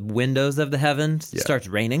 It's the windows of the heavens. It starts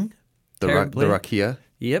raining. The rakia.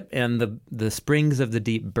 Yep, and the springs of the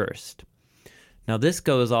deep burst. Now, this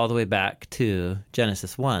goes all the way back to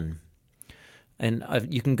Genesis 1. And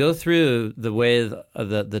you can go through the way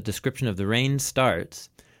the description of the rain starts,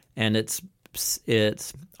 and it's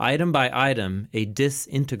item by item a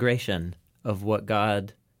disintegration of what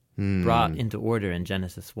God brought into order in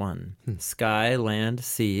Genesis 1. Sky, land,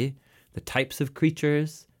 sea, the types of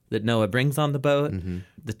creatures that Noah brings on the boat,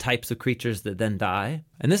 the types of creatures that then die.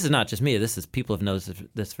 And this is not just me. This is people have noticed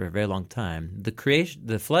this for a very long time.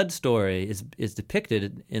 The flood story is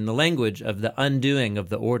depicted in the language of the undoing of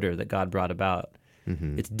the order that God brought about.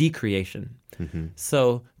 It's decreation.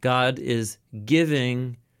 So God is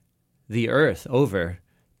giving the earth over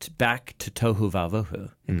back to tohu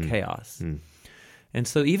vavohu and chaos. And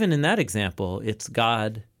so even in that example, it's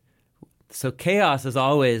God. So chaos is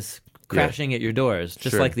always crashing at your doors,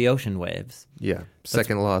 just like the ocean waves. Yeah.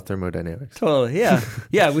 Second law of thermodynamics. Totally.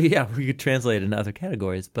 Yeah. We could translate it into other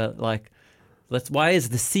categories, but why is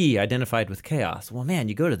the sea identified with chaos? Well, man,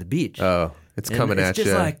 you go to the beach. Oh, it's coming at you. It's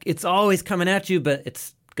just like it's always coming at you,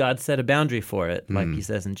 but God set a boundary for it, like he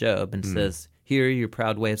says in Job, and says, "Here your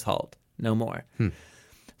proud waves halt, no more."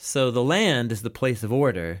 So the land is the place of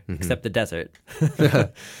order, except the desert,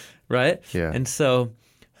 right? Yeah. And so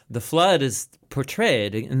the flood is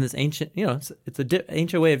portrayed in this ancient, it's an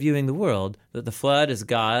ancient way of viewing the world, that the flood is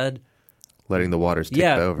God letting the waters take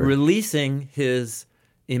over. Releasing his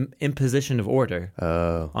imposition of order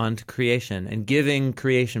onto creation and giving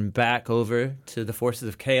creation back over to the forces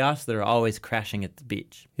of chaos that are always crashing at the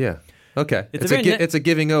beach. Yeah. Okay. It's a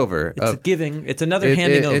giving over. It's another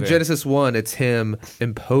handing over. In Genesis 1, it's him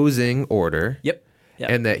imposing order. Yep.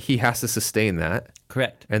 And that he has to sustain that.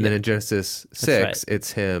 Correct. And then in Genesis 6,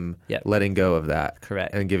 it's him letting go of that.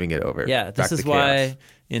 Correct. And giving it over. Yeah, this is why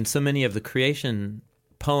in so many of the creation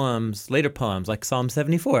poems, later poems, like Psalm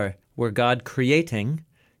 74, where God creating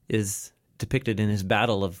is depicted in his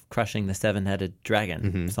battle of crushing the seven-headed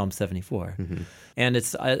dragon, Psalm 74. And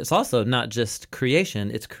it's also not just creation,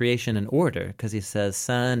 it's creation and order, because he says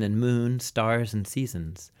sun and moon, stars and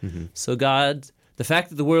seasons. So the fact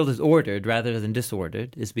that the world is ordered rather than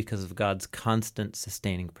disordered is because of God's constant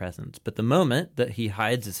sustaining presence. But the moment that he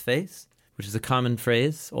hides his face, which is a common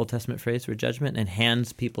phrase, Old Testament phrase for judgment, and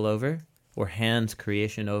hands people over, or hands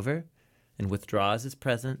creation over, and withdraws his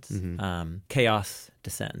presence, chaos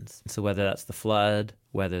descends. So whether that's the flood,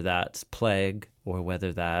 whether that's plague, or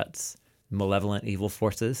whether that's malevolent evil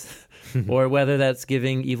forces, or whether that's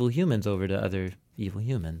giving evil humans over to other evil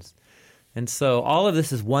humans. And so all of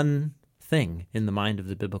this is one thing in the mind of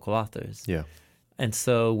the biblical authors. Yeah. And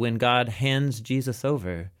so when God hands Jesus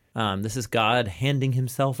over, this is God handing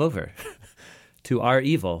himself over to our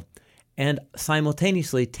evil and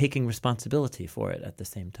simultaneously taking responsibility for it at the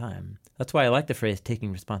same time. That's why I like the phrase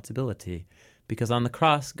taking responsibility, because on the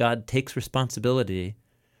cross, God takes responsibility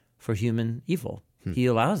for human evil. He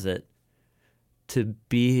allows it to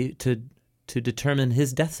determine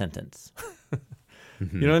his death sentence. You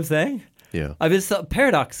know what I'm saying? Yeah. I mean, it's a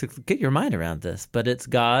paradox to get your mind around this, but it's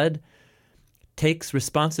God takes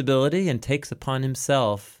responsibility and takes upon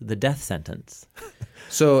himself the death sentence.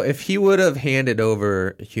 So if he would have handed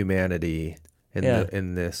over humanity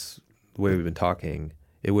in this way we've been talking,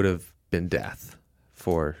 it would have been death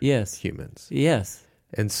for humans. Yes.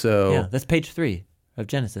 And so... Yeah, that's page 3 of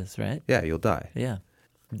Genesis, right? Yeah, you'll die. Yeah.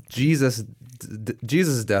 Jesus'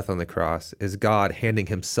 death on the cross is God handing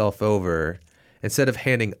himself over. Instead of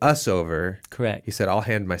handing us over, correct, he said, I'll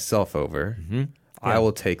hand myself over. I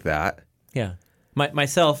will take that. Yeah.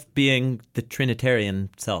 Myself being the Trinitarian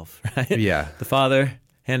self, right? Yeah. The Father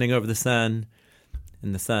handing over the Son,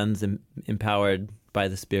 and the Son's empowered by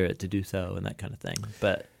the Spirit to do so, and that kind of thing.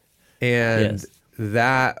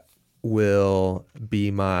 That will be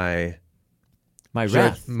my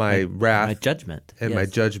wrath. My judgment. And my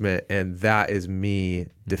judgment, and that is me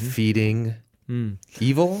defeating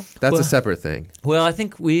evil. That's a separate thing. Well, I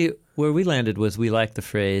think where we landed was we like the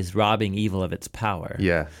phrase robbing evil of its power.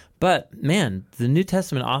 Yeah. But man, the New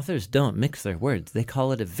Testament authors don't mix their words. They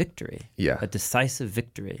call it a victory. Yeah. A decisive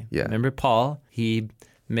victory. Yeah. Remember Paul? He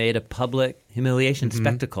made a public humiliation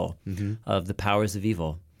spectacle of the powers of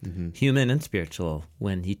evil, human and spiritual,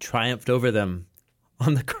 when he triumphed over them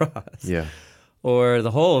on the cross. Yeah. Or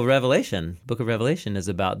the whole Revelation, book of Revelation, is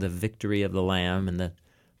about the victory of the Lamb and the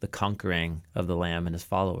the conquering of the Lamb and his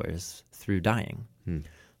followers through dying.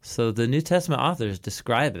 So the New Testament authors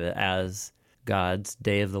describe it as God's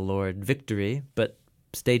day of the Lord victory, but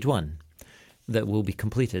stage one that will be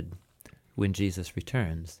completed when Jesus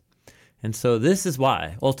returns. And so this is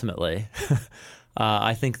why, ultimately,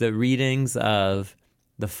 I think the readings of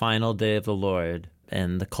the final day of the Lord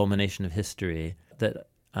and the culmination of history that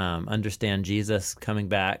understand Jesus coming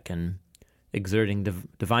back and exerting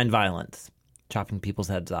divine violence, chopping people's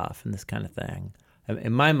heads off and this kind of thing,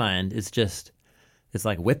 in my mind, it's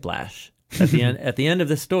like whiplash at the end of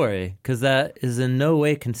the story, because that is in no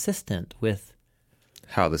way consistent with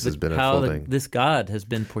how this has been unfolding. This God has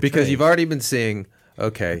been portrayed. Because you've already been seeing,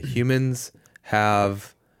 okay, humans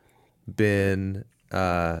have been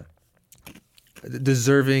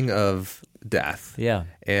deserving of death. Yeah.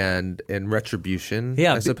 And retribution,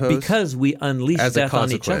 yeah, I suppose. Because we unleash death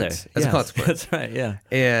on each other. As a consequence. That's right, yeah.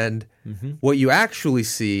 And what you actually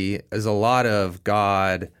see is a lot of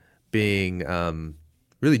God being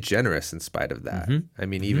really generous in spite of that. I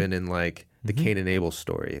mean, even in like the Cain and Abel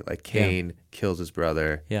story, like Cain kills his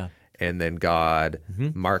brother, and then God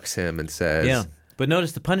marks him and says... Yeah, but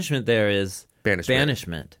notice the punishment there is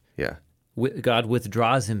banishment. Yeah. God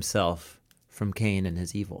withdraws himself from Cain and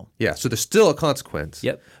his evil. Yeah, so there's still a consequence.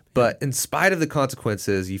 Yep. But in spite of the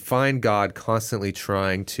consequences, you find God constantly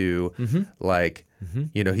trying to,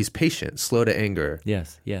 he's patient, slow to anger.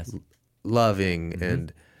 Yes. Loving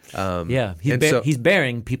and... he's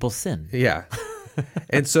bearing people's sin. Yeah.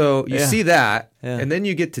 And so you see that, and then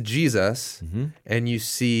you get to Jesus, and you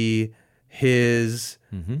see his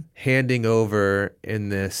handing over in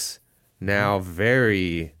this now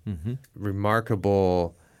very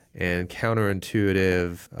remarkable and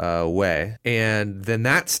counterintuitive way. And then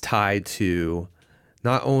that's tied to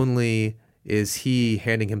not only is he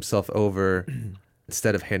handing himself over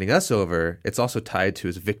instead of handing us over, it's also tied to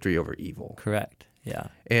his victory over evil. Correct. Yeah.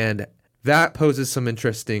 And that poses some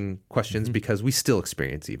interesting questions because we still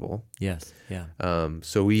experience evil. Yes. Yeah.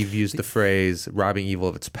 So we've used the phrase robbing evil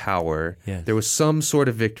of its power. Yes. There was some sort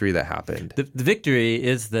of victory that happened. The victory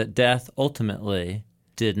is that death ultimately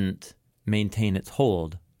didn't maintain its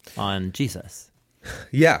hold on Jesus.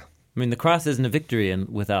 Yeah. I mean, the cross isn't a victory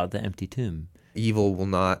without the empty tomb. Evil will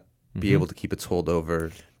not be able to keep its hold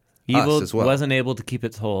over Evil us as well. wasn't able to keep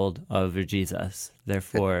its hold over Jesus.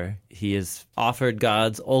 Therefore, he has offered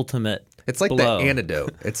God's ultimate It's like blow. the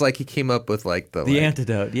antidote. It's like he came up with like the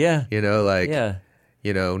antidote. Yeah.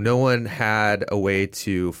 No one had a way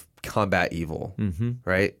to combat evil,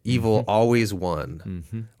 right? Evil always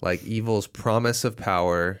won. Like evil's promise of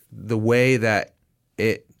power, the way that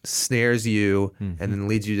it snares you and then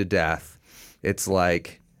leads you to death, it's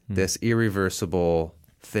like this irreversible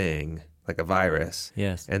thing, like a virus.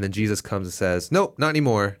 Yes. And then Jesus comes and says, nope, not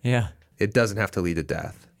anymore. Yeah. It doesn't have to lead to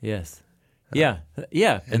death. Yes. Yeah.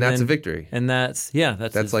 And that's a victory. And that's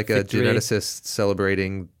like victory. A geneticist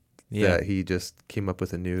celebrating that he just came up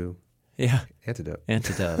with a new antidote.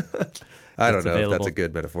 I don't know if that's a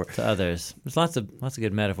good metaphor. To others. There's lots of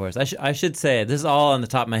good metaphors. I should say, this is all on the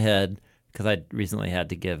top of my head because I recently had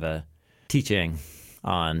to give a teaching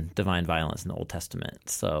on divine violence in the Old Testament.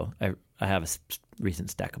 So I have a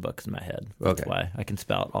recent stack of books in my head. That's why I can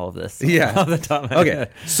spout all of this off the top of my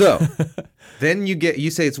head. So then you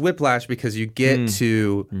say it's whiplash because you get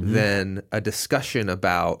to then a discussion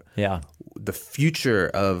about the future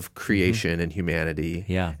of creation and humanity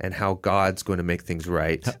and how God's going to make things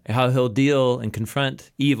right. How he'll deal and confront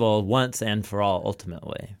evil once and for all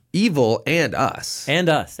ultimately. Evil and us.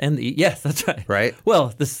 Yes, that's right. Right?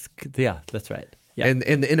 Well, that's right. Yeah. And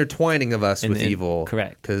the intertwining of us with evil.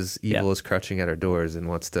 Correct. Because evil is crouching at our doors and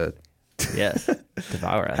wants to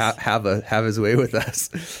devour us. have his way with us.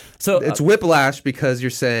 So it's whiplash because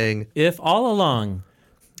you're saying, if all along,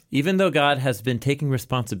 even though God has been taking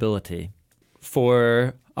responsibility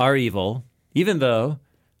for our evil, even though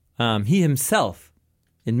he himself,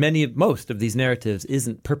 in most of these narratives,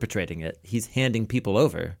 isn't perpetrating it, he's handing people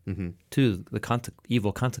over to the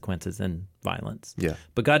evil consequences and violence. Yeah.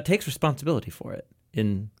 But God takes responsibility for it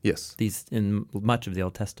in much of the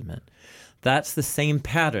Old Testament. That's the same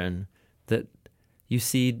pattern that you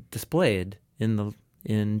see displayed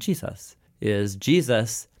in Jesus. Is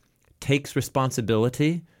Jesus takes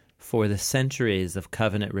responsibility for the centuries of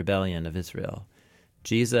covenant rebellion of Israel.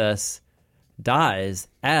 Jesus dies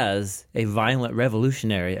as a violent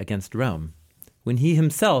revolutionary against Rome when he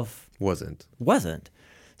himself wasn't.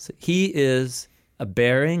 So he is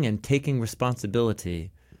bearing and taking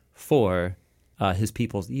responsibility for his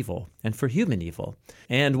people's evil and for human evil.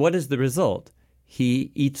 And what is the result?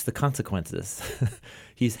 He eats the consequences.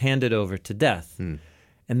 He's handed over to death.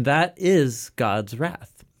 And that is God's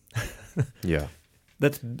wrath. Yeah.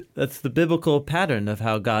 That's the biblical pattern of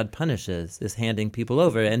how God punishes, is handing people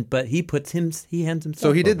over. But he hands himself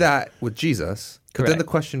So he did over. that with Jesus. But then Correct. the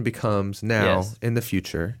question becomes now Yes. in the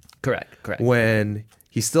future, Correct. when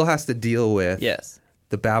he still has to deal with Yes.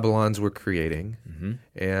 the Babylons we're creating Mm-hmm.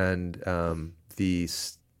 and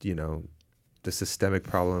these, the systemic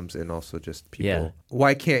problems and also just people. Yeah.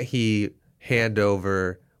 Why can't he hand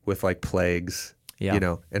over with like plagues, Yeah.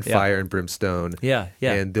 and Yeah. fire and brimstone Yeah.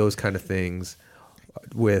 and those kind of things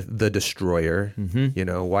with the destroyer?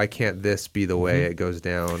 Mm-hmm. Why can't this be the way it goes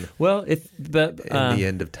down Well, in the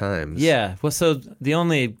end of times? Yeah. Well, so the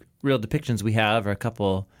only real depictions we have are a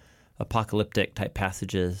couple apocalyptic type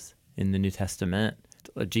passages in the New Testament.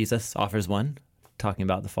 Jesus offers one, talking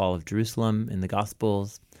about the fall of Jerusalem in the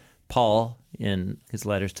Gospels. Paul in his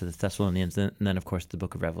letters to the Thessalonians, and then, of course, the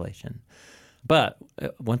book of Revelation. But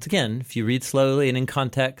once again, if you read slowly and in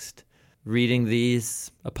context, reading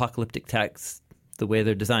these apocalyptic texts the way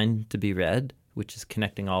they're designed to be read, which is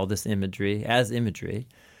connecting all this imagery as imagery,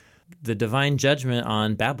 the divine judgment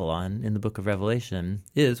on Babylon in the book of Revelation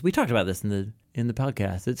is, we talked about this in the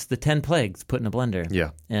podcast, it's the 10 plagues put in a blender.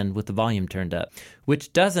 Yeah. And with the volume turned up,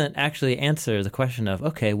 which doesn't actually answer the question of,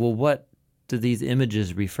 okay, well, what do these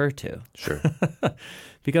images refer to? Sure.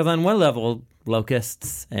 Because on one level,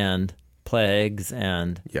 locusts and plagues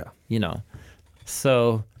and, Yeah.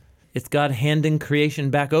 So it's God handing creation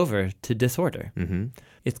back over to disorder. Mm-hmm.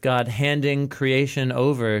 It's God handing creation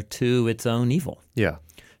over to its own evil, Yeah.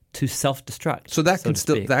 to self-destruct. So that to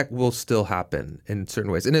speak. that will still happen in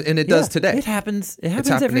certain ways, and it does today. It happens. It It's happens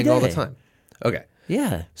every happening day. all the time. Okay.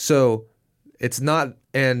 Yeah. So it's not,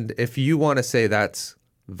 and if you want to say that's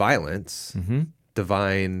violence,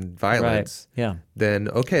 divine violence, Right. Yeah. then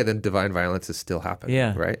divine violence is still happening,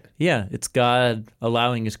 Yeah. right? Yeah. It's God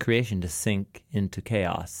allowing his creation to sink into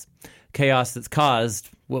chaos. Chaos that's caused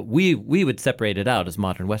what we would separate it out as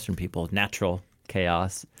modern Western people, natural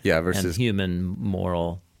chaos Yeah, and versus human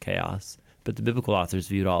moral chaos. But the biblical authors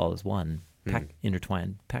view it all as one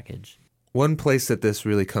intertwined package. one place that this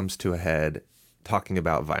really comes to a head, talking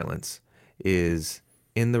about violence, is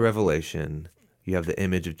in the Revelation. You have the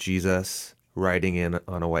image of Jesus riding in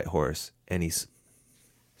on a white horse, and he's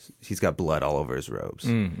got blood all over his robes.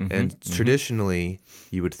 And traditionally,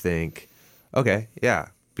 you would think, okay, yeah,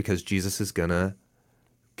 because Jesus is gonna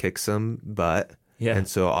kick some butt, Yeah. and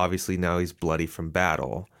so obviously now he's bloody from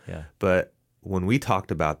battle. Yeah. But when we talked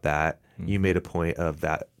about that, you made a point of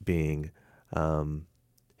that being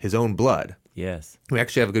his own blood. Yes. We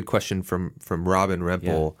actually have a good question from Robin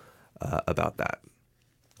Rempel about that.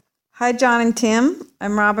 Hi, John and Tim.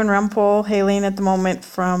 I'm Robin Rempel, hailing at the moment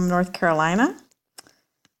from North Carolina.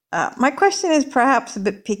 My question is perhaps a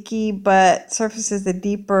bit picky, but surfaces a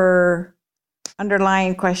deeper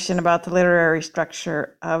underlying question about the literary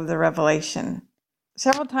structure of the Revelation.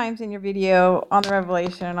 Several times in your video on the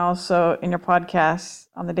Revelation and also in your podcast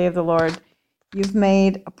on the Day of the Lord, you've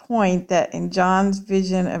made a point that in John's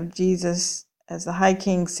vision of Jesus as the High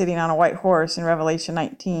King sitting on a white horse in Revelation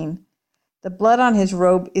 19, the blood on his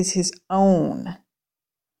robe is his own,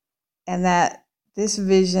 and that this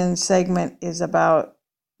vision segment is about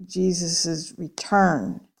Jesus'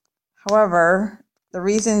 return. However, the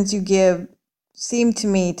reasons you give seem to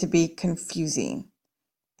me to be confusing,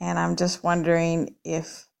 and I'm just wondering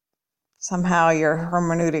if somehow your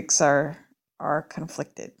hermeneutics are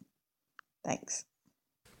conflicted. Thanks.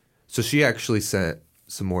 So she actually sent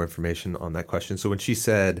some more information on that question. So when she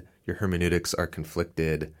said your hermeneutics are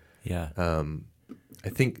conflicted, Yeah. I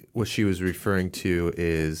think what she was referring to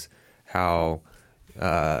is how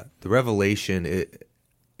the Revelation,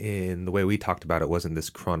 in the way we talked about it, wasn't this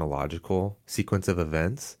chronological sequence of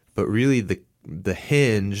events, but really the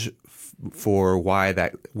hinge for why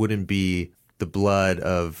that wouldn't be the blood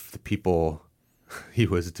of the people he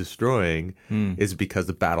was destroying is because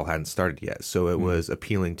the battle hadn't started yet. So it was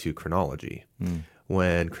appealing to chronology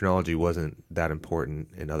when chronology wasn't that important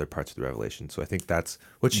in other parts of the Revelation. So I think that's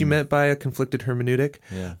what she meant by a conflicted hermeneutic.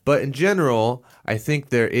 Yeah. But in general, I think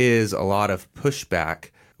there is a lot of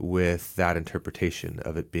pushback with that interpretation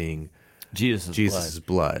of it being Jesus'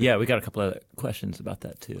 blood. Yeah, we got a couple of questions about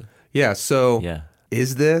that too. Yeah, so Yeah.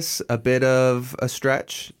 is this a bit of a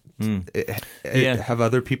stretch? Yeah. Have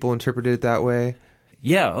other people interpreted it that way?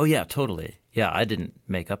 Yeah. Oh, yeah. Totally. Yeah. I didn't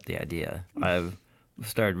make up the idea. I've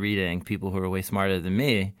started reading people who are way smarter than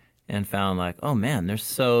me and found like, oh man, there's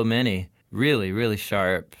so many really, really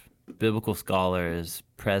sharp biblical scholars,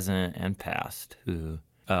 present and past, who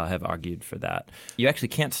have argued for that. You actually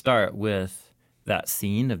can't start with that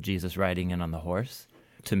scene of Jesus riding in on the horse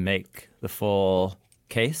to make the full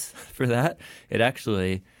case for that. It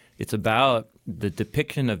actually It's about the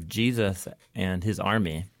depiction of Jesus and his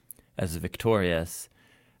army as victorious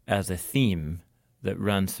as a theme that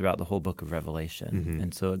runs throughout the whole book of Revelation.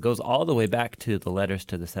 And so it goes all the way back to the letters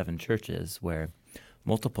to the 7 churches, where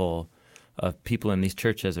multiple of people in these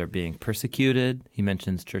churches are being persecuted. He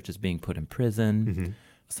mentions churches being put in prison.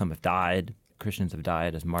 Some have died. Christians have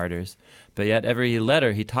died as martyrs. But yet every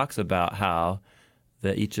letter he talks about how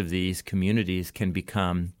that each of these communities can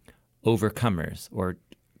become overcomers or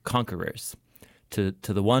conquerors. To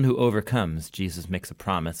the one who overcomes, Jesus makes a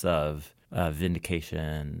promise of vindication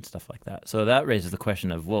and stuff like that. So that raises the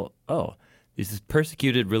question of, these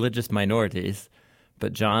persecuted religious minorities,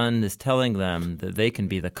 but John is telling them that they can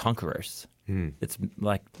be the conquerors. It's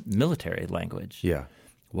like military language. Yeah.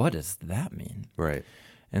 What does that mean? Right.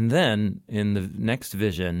 And then in the next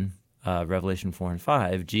vision, Revelation 4 and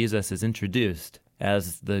 5, Jesus is introduced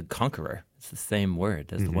as the conqueror. It's the same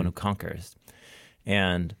word as the one who conquers.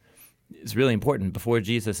 And it's really important. Before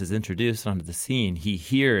Jesus is introduced onto the scene, he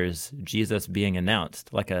hears Jesus being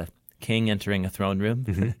announced, like a king entering a throne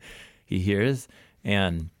room. He hears,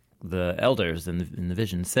 and the elders in the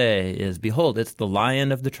vision say is, "Behold, it's the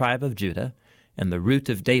Lion of the tribe of Judah and the Root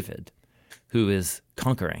of David, who is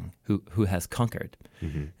conquering, who has conquered."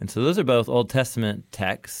 And so those are both Old Testament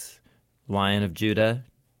texts, Lion of Judah,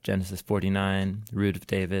 Genesis 49, Root of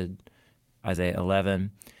David, Isaiah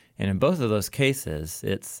 11. And in both of those cases,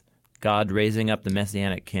 it's God raising up the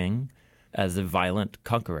Messianic king as a violent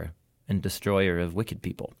conqueror and destroyer of wicked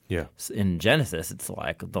people. Yeah. In Genesis, it's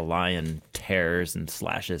like the lion tears and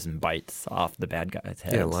slashes and bites off the bad guy's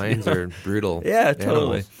head. Yeah, lions are brutal. Yeah,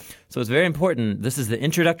 totally. animals. So it's very important. This is the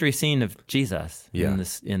introductory scene of Jesus in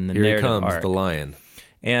the Here narrative he comes, arc. the lion.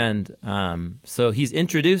 And so he's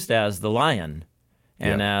introduced as the lion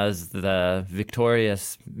and as the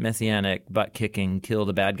victorious, messianic, butt-kicking, kill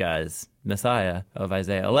the bad guys Messiah of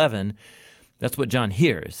Isaiah 11. That's what John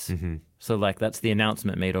hears. So that's the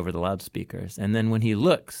announcement made over the loudspeakers. And then when he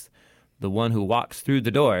looks, the one who walks through the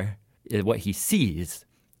door, what he sees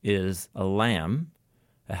is a lamb,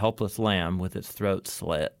 a helpless lamb with its throat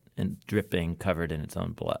slit and dripping, covered in its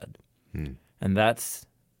own blood. And that's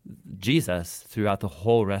Jesus throughout the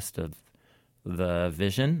whole rest of the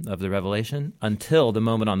vision of the Revelation, until the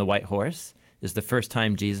moment on the white horse is the first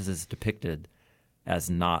time Jesus is depicted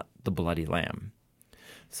as not the bloody lamb.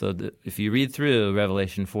 So if you read through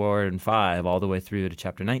Revelation 4 and 5 all the way through to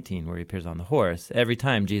chapter 19 where he appears on the horse, every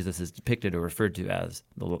time Jesus is depicted or referred to as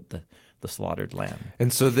the slaughtered lamb.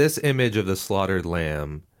 And so this image of the slaughtered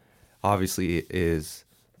lamb obviously is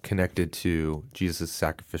connected to Jesus'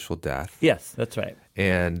 sacrificial death. Yes, that's right.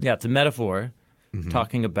 And yeah, it's a metaphor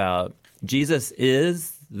talking about Jesus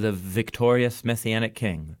is the victorious messianic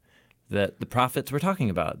king that the prophets were talking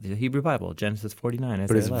about, the Hebrew Bible, Genesis 49, Isaiah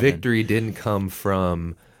but his 11. victory didn't come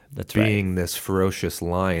from being this ferocious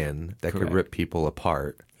lion that could rip people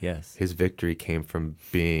apart. Yes. His victory came from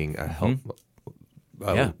being a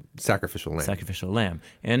sacrificial lamb. Sacrificial lamb.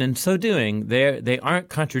 And in so doing, they aren't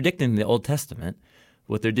contradicting the Old Testament.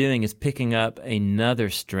 What they're doing is picking up another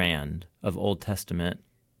strand of Old Testament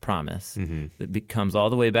promise that comes all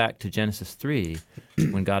the way back to Genesis 3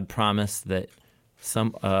 when God promised that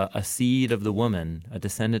a seed of the woman, a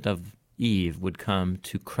descendant of Eve, would come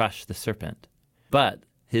to crush the serpent. But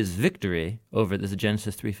his victory over this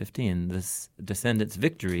Genesis 3:15, this descendant's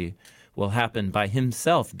victory will happen by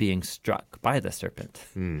himself being struck by the serpent.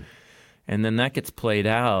 And then that gets played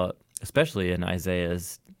out, especially in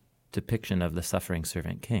Isaiah's depiction of the suffering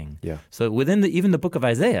servant king. Yeah. So within even the book of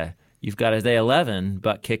Isaiah, you've got Isaiah 11,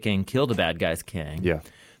 butt-kicking, kill the bad guy's king. Yeah.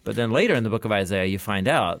 But then later in the book of Isaiah, you find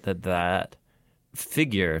out that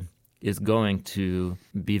figure is going to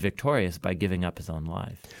be victorious by giving up his own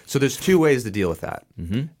life. So there's two ways to deal with that.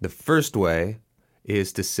 The first way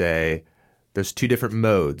is to say there's two different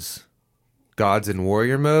modes. God's in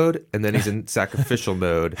warrior mode, and then he's in sacrificial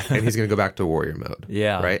mode, and he's going to go back to warrior mode.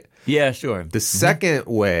 Yeah. Right? Yeah, sure. The second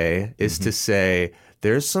way is to say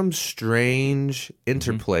there's some strange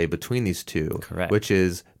interplay between these two. Correct. Which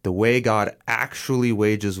is the way God actually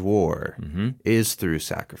wages war is through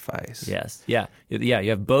sacrifice. Yes. Yeah. Yeah. You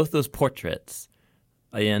have both those portraits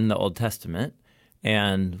in the Old Testament.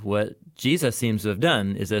 And what Jesus seems to have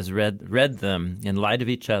done is has read them in light of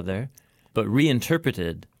each other, but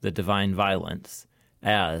reinterpreted the divine violence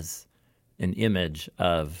as an image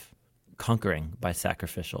of conquering by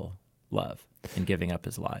sacrificial love and giving up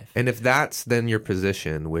his life. And if that's then your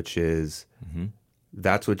position, which is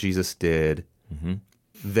that's what Jesus did,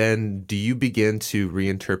 then do you begin to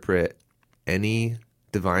reinterpret any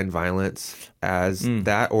divine violence as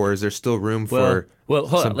that, or is there still room Well, for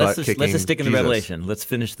hold some on. Let's butt-kicking just stick in the Jesus? Revelation. Let's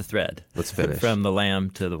finish the thread. Let's finish. From the lamb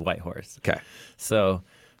to the white horse. Okay. So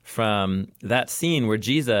from that scene where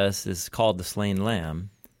Jesus is called the slain lamb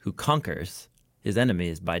who conquers his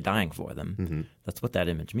enemies by dying for them, that's what that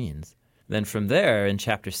image means. Then from there, in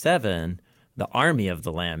chapter 7, the army of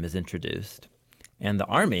the lamb is introduced. And the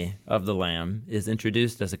army of the lamb is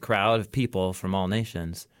introduced as a crowd of people from all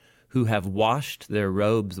nations who have washed their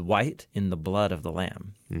robes white in the blood of the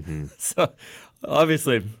lamb. So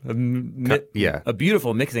obviously a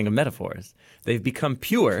beautiful mixing of metaphors. They've become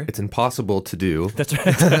pure. It's impossible to do. That's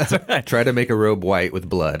right. That's right. Try to make a robe white with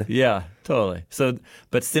blood. Yeah, totally. So,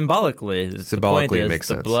 but symbolically the point is it makes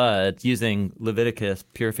the sense. blood, using Leviticus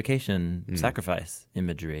purification sacrifice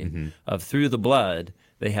imagery of through the blood,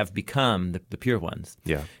 they have become the pure ones.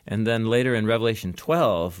 Yeah. And then later in Revelation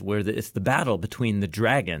 12, where it's the battle between the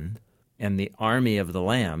dragon and the army of the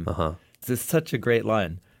lamb. It's such a great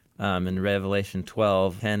line. In Revelation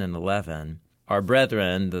 12, 10, and 11, our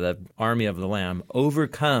brethren, the army of the lamb,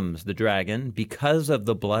 overcomes the dragon because of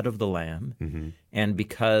the blood of the lamb and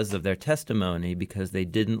because of their testimony, because they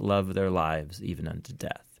didn't love their lives even unto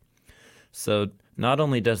death. So not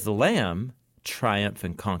only does the lamb triumph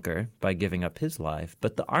and conquer by giving up his life,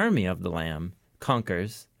 but the army of the lamb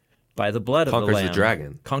conquers by the blood of the lamb. Conquers the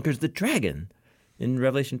dragon. Conquers the dragon in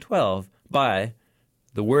Revelation 12 by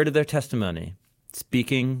the word of their testimony,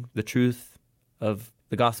 speaking the truth of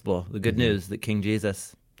the gospel, the good news that King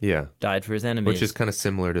Jesus died for his enemies. Which is kind of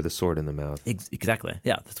similar to the sword in the mouth. Exactly.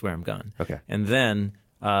 Yeah, that's where I'm going. Okay. And then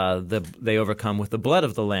they overcome with the blood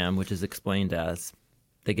of the lamb, which is explained as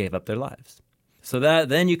they gave up their lives. So that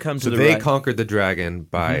then you come to the they conquered the dragon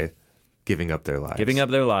by giving up their lives. Giving up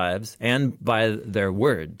their lives and by their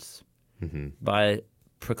words, by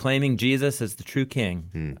proclaiming Jesus as the true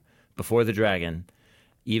king before the dragon.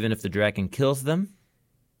 Even if the dragon kills them,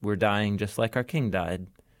 we're dying just like our king died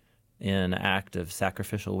in an act of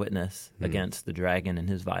sacrificial witness against the dragon and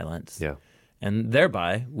his violence. Yeah. And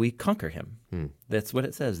thereby we conquer him. That's what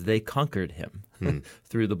it says. They conquered him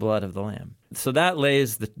through the blood of the lamb. So that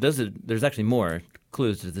lays there's actually more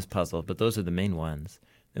clues to this puzzle, but those are the main ones.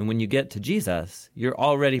 And when you get to Jesus, you're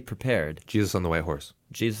already prepared. Jesus on the white horse.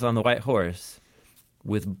 Jesus on the white horse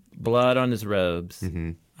with blood on his robes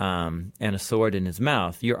and a sword in his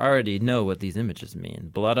mouth. You already know what these images mean.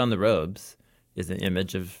 Blood on the robes is an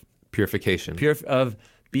image of purification, of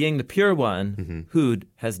being the pure one who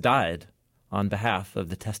has died on behalf of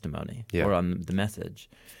the testimony or on the message.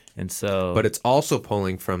 And so, but it's also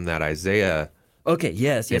pulling from that Isaiah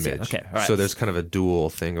yes. image. Okay, all right. So there's kind of a dual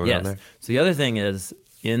thing going on there. So the other thing is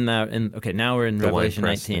now we're in Revelation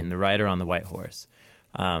 19, the rider on the white horse.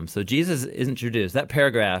 So Jesus is introduced. That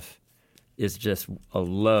paragraph is just a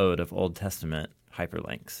load of Old Testament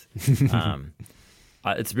hyperlinks.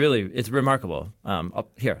 It's remarkable.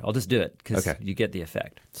 I'll just do it because you get the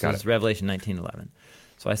effect. So it's Revelation 19:11.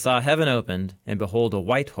 So I saw heaven opened, and behold, a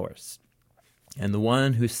white horse. And the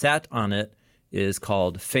one who sat on it is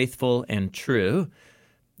called Faithful and True.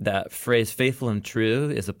 That phrase, faithful and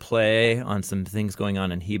true, is a play on some things going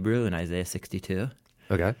on in Hebrew in Isaiah 62.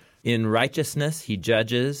 Okay. In righteousness he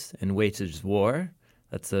judges and wages war.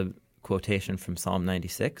 That's a quotation from Psalm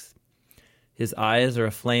 96. His eyes are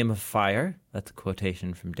a flame of fire. That's a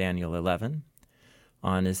quotation from Daniel 11.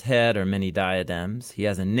 On his head are many diadems. He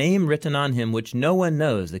has a name written on him which no one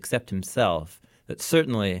knows except himself. That's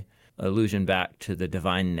certainly allusion back to the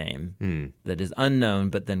divine name that is unknown,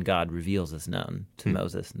 but then God reveals as known to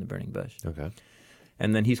Moses in the burning bush. Okay.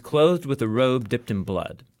 And then he's clothed with a robe dipped in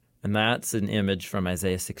blood. And that's an image from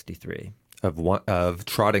Isaiah 63. Of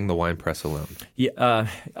trotting the winepress alone. Yeah.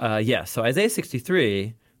 So Isaiah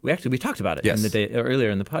 63, we talked about it earlier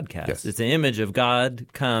in the podcast. Yes. It's an image of God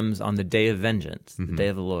comes on the day of vengeance, the day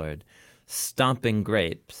of the Lord, stomping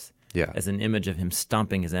grapes as an image of him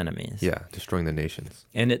stomping his enemies. Yeah, destroying the nations.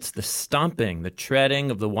 And it's the stomping, the treading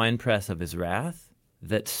of the winepress of his wrath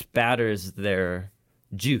that spatters their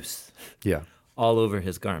juice all over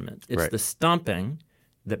his garment. It's the stomping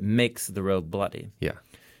that makes the robe bloody. Yeah.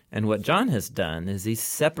 And what John has done is he's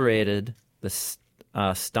separated the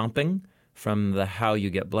stomping from the how you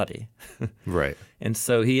get bloody. Right. And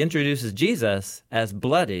so he introduces Jesus as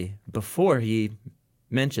bloody before he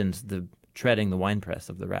mentions the treading the winepress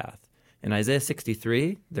of the wrath. In Isaiah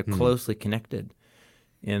 63, they're closely connected.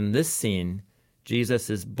 In this scene, Jesus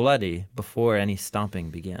is bloody before any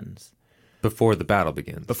stomping begins. Before the battle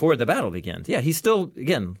begins. Before the battle begins. Yeah, he's still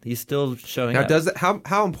showing up. Now,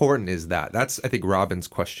 how important is that? That's, I think, Robin's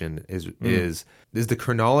question is the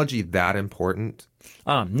chronology that important?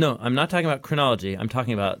 No, I'm not talking about chronology. I'm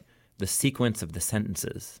talking about the sequence of the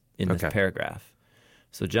sentences in this Okay. paragraph.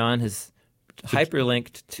 So John has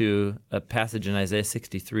hyperlinked to a passage in Isaiah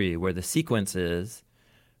 63 where the sequence is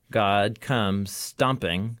God comes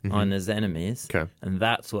stomping on his enemies, Okay. and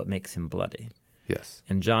that's what makes him bloody. Yes.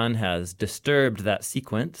 And John has disturbed that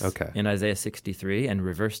sequence Okay. in Isaiah 63 and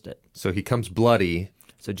reversed it. So he comes bloody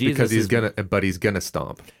So Jesus because he's is, but he's gonna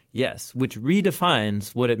stomp. yes, which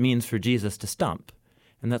redefines what it means for Jesus to stomp.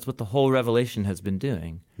 And that's what the whole Revelation has been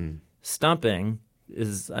doing. Stomping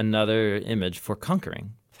is another image for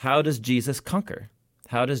conquering. How does Jesus conquer?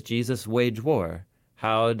 How does Jesus wage war?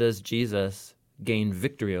 How does Jesus gain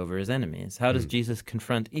victory over his enemies? How does Jesus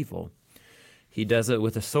confront evil? He does it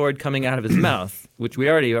with a sword coming out of his mouth, which we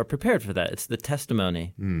already are prepared for that. It's the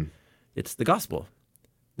testimony. It's the gospel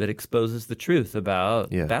that exposes the truth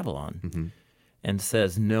about Yeah. Babylon and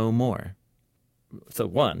says no more. So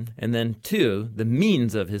one. And then two, the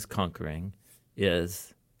means of his conquering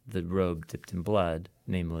is the robe dipped in blood,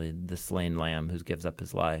 namely the slain lamb who gives up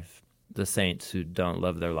his life, the saints who don't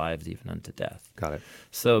love their lives even unto death. Got it.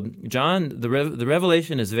 So John, the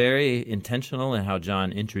Revelation is very intentional in how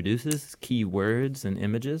John introduces key words and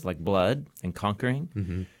images like blood and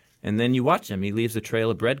conquering. And then you watch him. He leaves a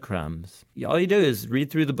trail of breadcrumbs. All you do is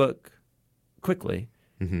read through the book quickly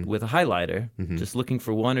with a highlighter, just looking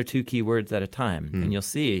for one or two key words at a time. And you'll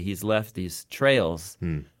see he's left these trails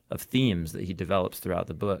of themes that he develops throughout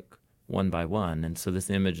the book one by one. And so this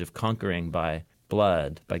image of conquering by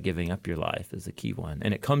blood, by giving up your life, is a key one.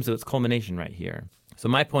 And it comes to its culmination right here. So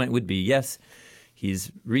my point would be, yes,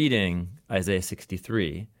 he's reading Isaiah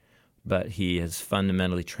 63, but he has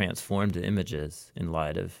fundamentally transformed the images in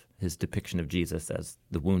light of his depiction of Jesus as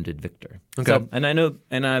the wounded victor. Okay. So, and I know,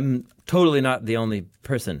 and I'm totally not the only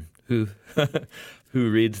person who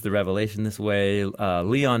who reads the Revelation this way.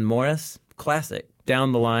 Leon Morris, classic,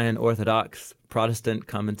 down the line Orthodox Protestant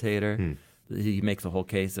commentator. He makes a whole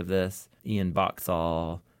case of this. Ian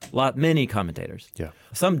Boxall, many commentators. Yeah.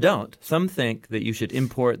 Some don't. Some think that you should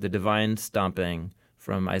import the divine stomping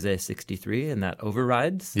from Isaiah 63, and that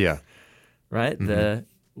overrides. Yeah. Right?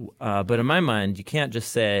 But in my mind, you can't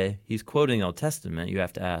just say he's quoting the Old Testament. You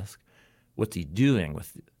have to ask, what's he doing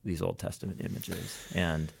with these Old Testament images?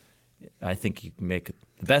 And I think you can make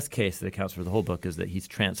the best case that accounts for the whole book is that he's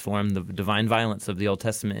transformed the divine violence of the Old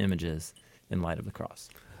Testament images in light of the cross.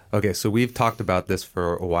 Okay, so we've talked about this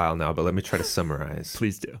for a while now, but let me try to summarize.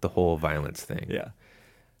 Please do. The whole violence thing. Yeah.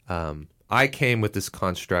 I came with this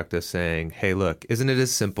construct of saying, hey, look, isn't it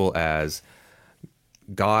as simple as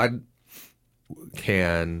God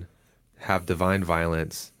can have divine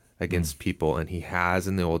violence against people, and he has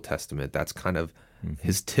in the Old Testament. That's kind of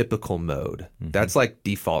his typical mode. That's like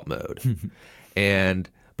default mode.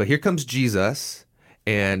 But here comes Jesus,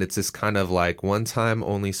 and it's this kind of like one time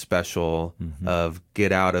only special of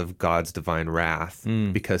get out of God's divine wrath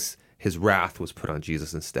because his wrath was put on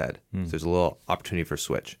Jesus instead. So there's a little opportunity for a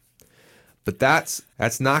switch. But that's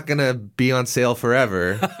not going to be on sale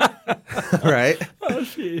forever, right? Oh,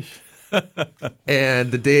 sheesh.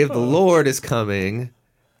 And the day of the Lord is coming,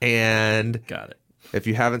 and Got it. if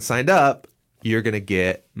you haven't signed up, you're going to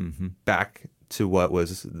get back to what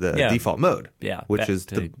was the default mode, which back is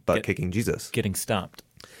to the butt-kicking Jesus. Getting stomped.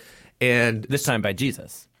 And This time by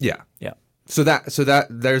Jesus. yeah. Yeah. So that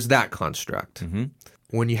there's that construct.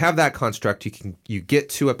 When you have that construct, you get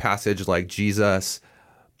to a passage like Jesus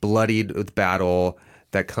bloodied with battle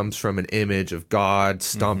that comes from an image of God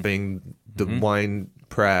stomping the wine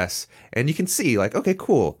press, and you can see like, okay,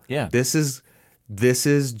 cool. Yeah. This is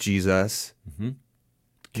Jesus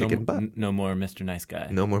kicking butt. No more Mr. Nice Guy.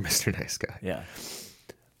 No more Mr. Nice Guy. Yeah.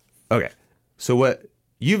 Okay. So what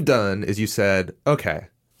you've done is you said, okay,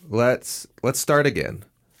 let's start again.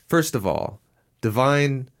 First of all,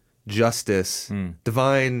 divine justice,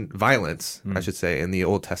 divine violence, I should say, in the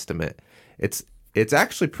Old Testament, it's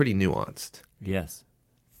actually pretty nuanced. Yes.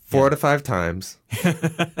 4 out of 5 times,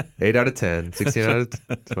 8 out of 10, 16 out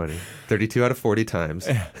of 20, 32 out of 40 times.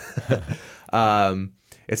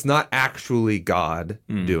 It's not actually God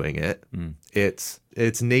doing it. It's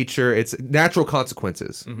nature. It's natural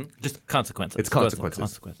consequences. Just consequences. It's consequences.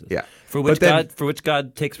 Consequences. Yeah. For which But then-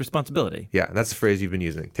 God takes responsibility. Yeah, that's the phrase you've been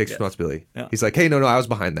using. Takes responsibility. Yeah. He's like, hey, no, I was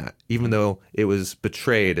behind that, even though it was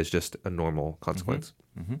betrayed as just a normal consequence.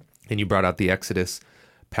 And you brought out the Exodus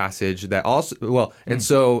passage that also, and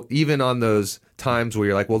so even on those times where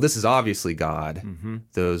you're like, well, this is obviously God,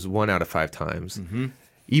 those 1 out of 5 times,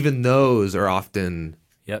 even those are often,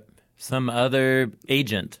 Yep. Some other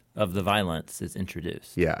agent of the violence is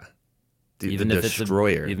introduced. the If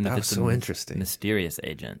destroyer. Even That if was it's so a interesting. mysterious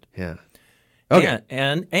agent. Yeah. Okay.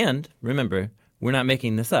 And remember, we're not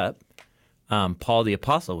making this up. Paul the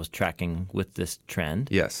Apostle was tracking with this trend.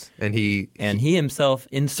 Yes. And he himself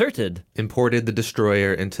inserted imported the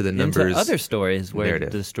destroyer into the Numbers. into other stories where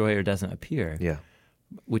narrative. the destroyer doesn't appear. Yeah.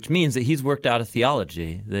 Which means that he's worked out a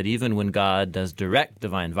theology that even when God does direct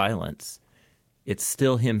divine violence, it's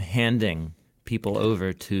still him handing people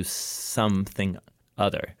over to something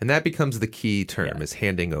other. And that becomes the key term, is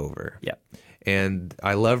handing over. Yeah. And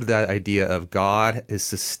I loved that idea of God is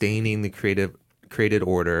sustaining the created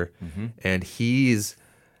order, and he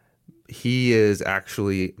is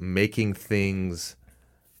actually making things.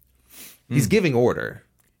 He's giving order.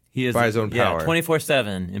 He is by his own power.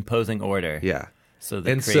 24/7 imposing order. Yeah. So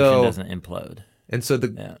the And creation so- doesn't implode. And so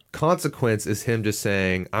the consequence is him just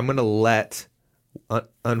saying, I'm going to let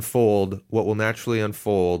unfold what will naturally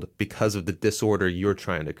unfold because of the disorder you're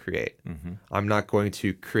trying to create. I'm not going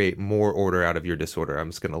to create more order out of your disorder. I'm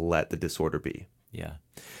just going to let the disorder be. Yeah.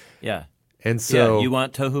 Yeah. And so, you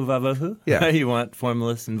want tohu vavohu? Yeah. You want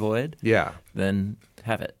formless and void? yeah. Then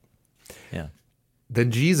have it. Yeah.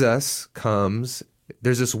 Then Jesus comes.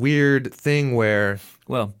 There's this weird thing where,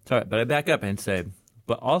 Well, sorry, but I back up and say,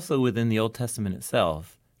 but also within the Old Testament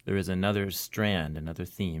itself, there is another strand, another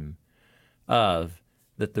theme of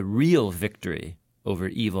that the real victory over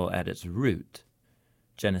evil at its root,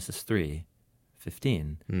 Genesis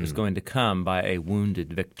 3:15, is going to come by a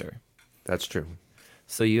wounded victor. that's true.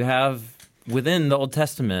 So you have within the Old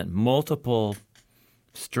Testament multiple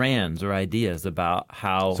strands or ideas about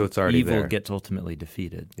how So it's already evil there. gets ultimately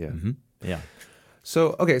defeated. Yeah. Yeah.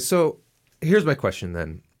 So, okay, so here's my question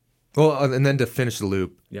then. Well, and then to finish the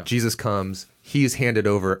loop, Yeah. Jesus comes, he's handed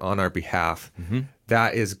over on our behalf.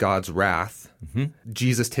 That is God's wrath.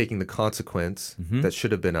 Jesus taking the consequence that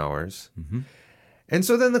should have been ours. And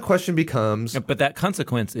so then the question becomes, But that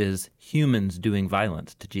consequence is humans doing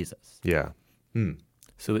violence to Jesus. yeah,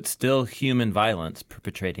 So it's still human violence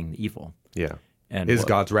perpetrating the evil. yeah, And is what-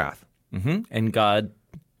 God's wrath. And God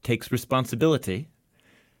takes responsibility.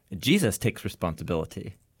 Jesus takes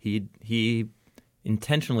responsibility. He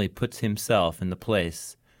intentionally puts himself in the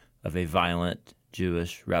place of a violent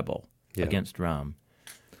Jewish rebel against Rome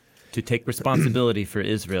to take responsibility for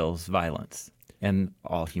Israel's violence and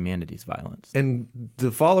all humanity's violence. And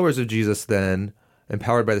the followers of Jesus then,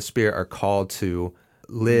 empowered by the Spirit, are called to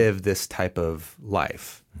live this type of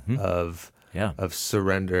life of Yeah. of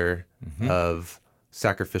surrender, of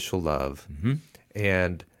sacrificial love.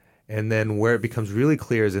 And then where it becomes really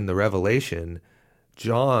clear is in the Revelation,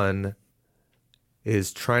 John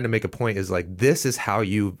is trying to make a point is like, this is how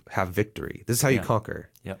you have victory. This is how you conquer.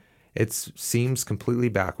 Yep. It seems completely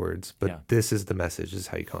backwards, but Yeah. this is the message. This is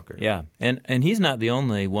how you conquer. Yeah, and he's not the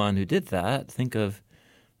only one who did that. Think of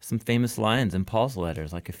some famous lines in Paul's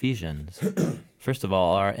letters, like Ephesians. First of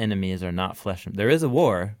all, our enemies are not flesh. There is a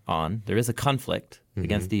war on. There is a conflict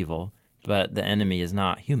against evil, but the enemy is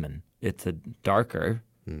not human. It's a darker,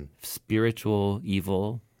 spiritual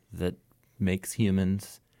evil that makes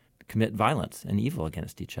humans commit violence and evil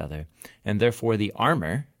against each other. And therefore the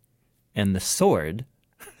armor and the sword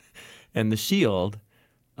and the shield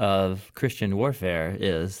of Christian warfare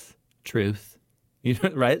is truth,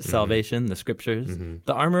 right? Salvation, the scriptures,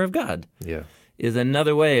 the armor of God Yeah. is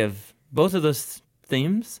another way of both of those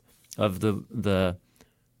themes of the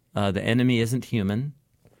enemy isn't human,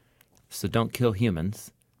 so don't kill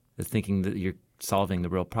humans, the thinking that you're solving the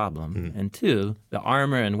real problem. And two, the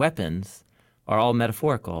armor and weapons are all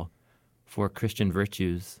metaphorical for Christian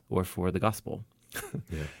virtues or for the gospel.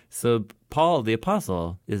 So Paul the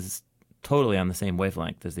Apostle is totally on the same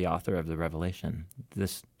wavelength as the author of the Revelation.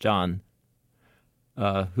 This John,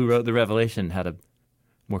 who wrote the Revelation, had a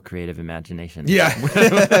more creative imagination. Yeah.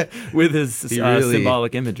 With his He really-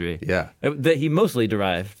 symbolic imagery. Yeah. That he mostly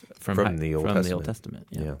derived from the Old Testament.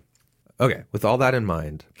 Yeah. Okay. With all that in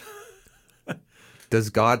mind, does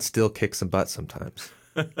God still kick some butt sometimes?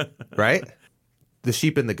 Right? The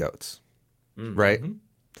sheep and the goats. Right?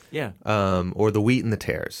 Yeah. Or the wheat and the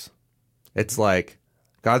tares. It's like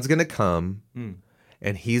God's gonna come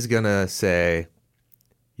and he's gonna say,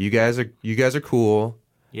 You guys are cool.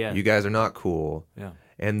 Yeah. You guys are not cool. Yeah.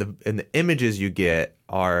 And the images you get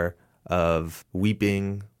are of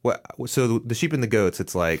weeping. So the sheep and the goats,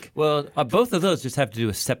 it's like, Well, both of those just have to do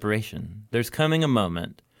with separation. There's coming a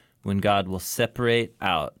moment when God will separate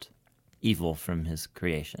out evil from his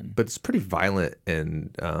creation. but it's pretty violent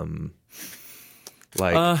and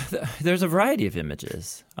like There's a variety of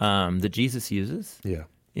images that Jesus uses yeah.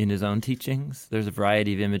 in his own teachings. There's a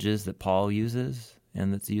variety of images that Paul uses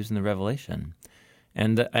and that's used in the Revelation.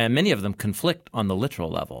 And many of them conflict on the literal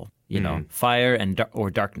level, fire and or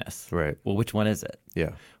darkness. Right. Well, which one is it?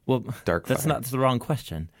 Yeah. Well, Dark that's fire. not the wrong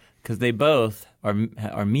question. because they both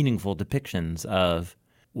are meaningful depictions of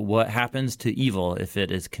what happens to evil if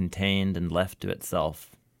it is contained and left to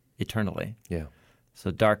itself eternally. Yeah. So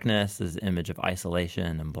darkness is the image of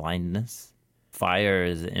isolation and blindness. Fire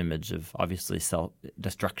is the image of, obviously,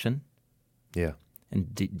 self-destruction Yeah.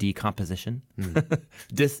 and decomposition,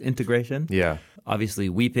 disintegration. Yeah. Obviously,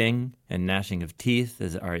 weeping and gnashing of teeth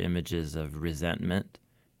are images of resentment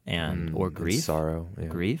or grief. And sorrow. Yeah.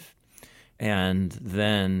 Grief. And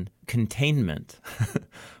then containment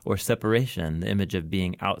or separation, the image of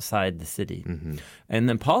being outside the city. Mm-hmm. And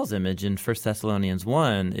then Paul's image in 1 Thessalonians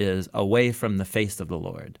 1 is away from the face of the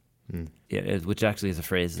Lord, which actually is a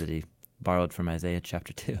phrase that he borrowed from Isaiah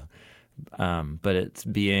chapter 2. But it's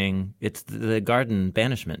the garden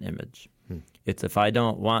banishment image. It's if I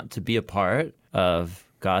don't want to be a part of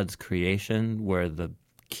God's creation where the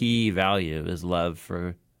key value is love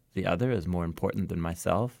for the other is more important than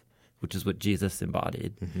myself, which is what Jesus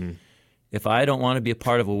embodied. Mm-hmm. If I don't want to be a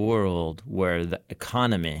part of a world where the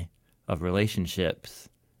economy of relationships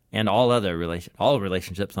and all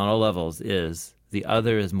relationships on all levels is the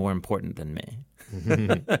other is more important than me.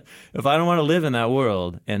 If I don't want to live in that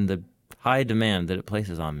world and the high demand that it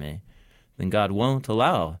places on me, then God won't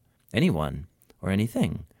allow anyone or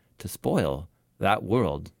anything to spoil that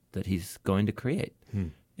world that he's going to create.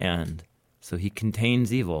 And so he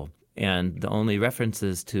contains evil. And the only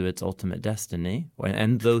references to its ultimate destiny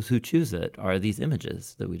and those who choose it are these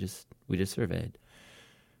images that we just surveyed.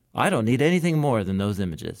 I don't need anything more than those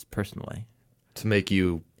images, personally. To make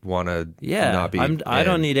you want to not be I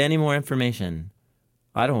don't need any more information.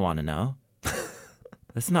 I don't want to know.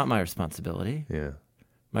 That's not my responsibility. Yeah.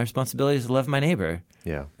 My responsibility is to love my neighbor.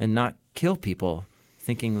 Yeah. And not kill people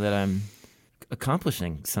thinking that I'm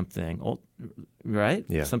accomplishing something, right?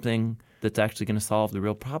 Yeah. Something that's actually going to solve the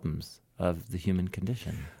real problems of the human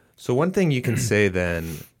condition. So one thing you can say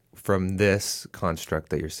then from this construct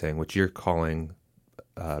that you're saying, which you're calling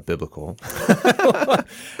biblical.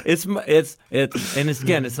 It's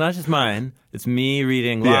not just mine. It's me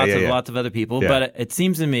reading lots of other people. Yeah. But it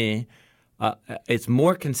seems to me it's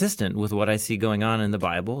more consistent with what I see going on in the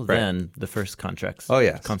Bible than the first construct. Oh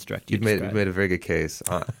yes, construct you've made a very good case.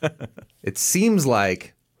 It seems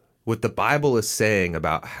like what the Bible is saying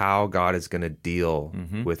about how God is going to deal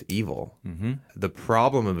with evil, the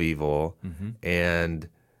problem of evil, and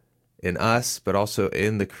in us, but also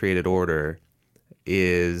in the created order,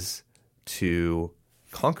 is to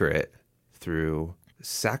conquer it through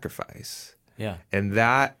sacrifice. Yeah. And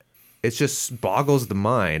that, it just boggles the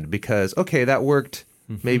mind because, okay, that worked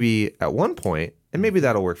maybe at one point, and maybe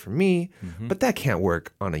that'll work for me, but that can't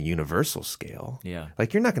work on a universal scale. Yeah.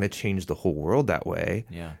 Like, you're not going to change the whole world that way.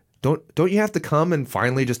 Yeah. Don't you have to come and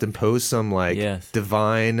finally just impose some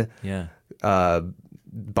divine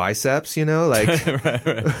biceps, like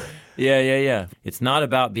right. Yeah. It's not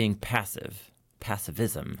about being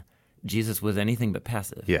passivism. Jesus was anything but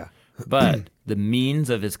passive. Yeah. But the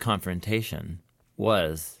means of his confrontation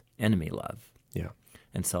was enemy love. Yeah.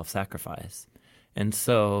 And self-sacrifice. And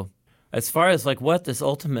so as far as what this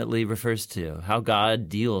ultimately refers to, how God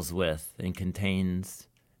deals with and contains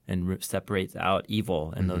and separates out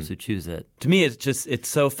evil and those who choose it. To me, it's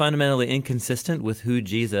so fundamentally inconsistent with who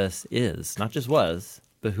Jesus is, not just was,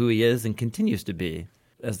 but who he is and continues to be.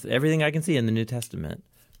 As everything I can see in the New Testament,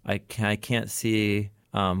 I can't see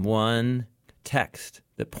one text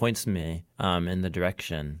that points me in the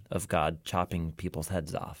direction of God chopping people's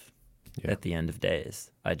heads off at the end of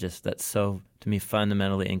days. That's so, to me,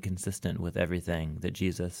 fundamentally inconsistent with everything that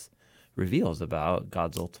Jesus reveals about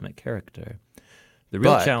God's ultimate character. The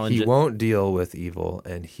real challenge. He won't deal with evil,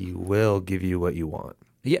 and he will give you what you want.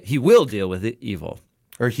 Yeah, he will deal with evil.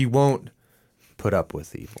 Or he won't put up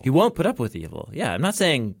with evil. He won't put up with evil. Yeah, I'm not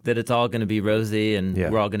saying that it's all going to be rosy and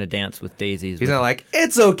we're all going to dance with daisies. He's not like,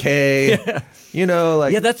 it's okay.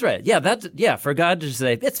 Yeah, that's right. Yeah, for God to just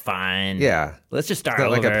say, it's fine. Yeah. Let's just start It's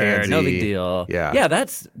not over. like a pansy. No big deal. Yeah. Yeah,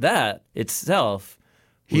 that itself.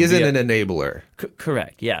 He isn't an enabler.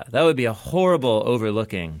 Correct. Yeah, that would be a horrible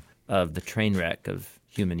overlooking of the train wreck of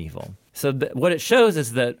human evil. So what it shows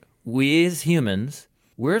is that we as humans,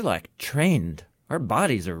 we're trained. Our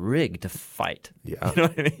bodies are rigged to fight. Yeah. You know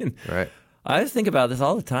what I mean? Right. I think about this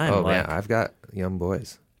all the time. Oh, man, I've got young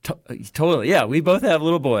boys. Totally. Yeah, we both have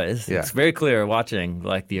little boys. Yeah. It's very clear watching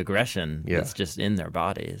the aggression that's just in their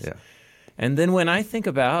bodies. Yeah. And then when I think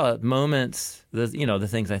about moments, the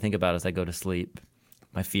things I think about as I go to sleep,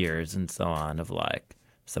 my fears and so on of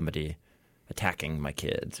somebody attacking my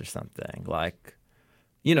kids or something,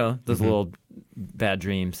 those little bad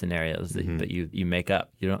dream scenarios that you make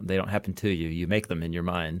up. They don't happen to you. You make them in your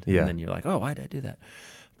mind. Yeah. And then you're like, oh, why did I do that?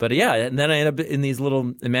 But yeah, and then I end up in these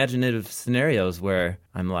little imaginative scenarios where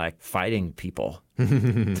I'm like fighting people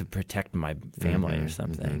to protect my family or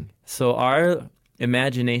something. So our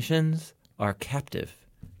imaginations are captive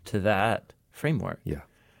to that framework. Yeah.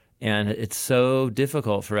 And it's so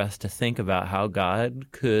difficult for us to think about how God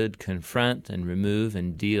could confront and remove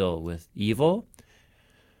and deal with evil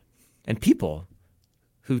and people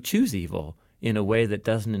who choose evil in a way that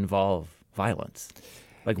doesn't involve violence.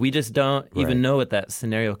 Like, we just don't even know what that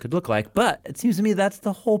scenario could look like. But it seems to me that's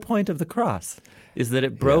the whole point of the cross, is that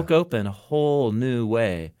it broke open a whole new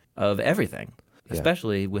way of everything,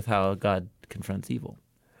 especially with how God confronts evil.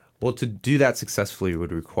 Well, to do that successfully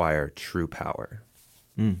would require true power.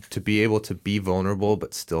 To be able to be vulnerable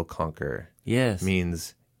but still conquer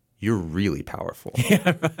means you're really powerful.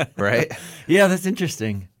 Right? Yeah, that's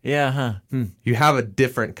interesting. Yeah, You have a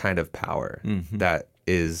different kind of power that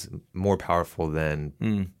is more powerful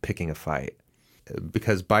than picking a fight.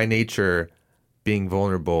 Because by nature, being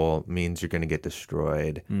vulnerable means you're going to get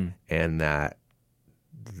destroyed, and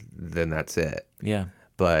then that's it. Yeah.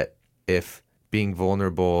 But if being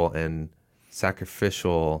vulnerable and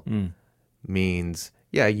sacrificial means,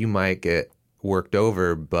 you might get worked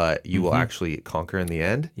over, but you will actually conquer in the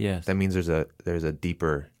end. Yes. That means there's a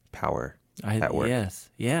deeper power at work. Yes.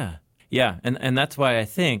 Yeah. Yeah. And that's why I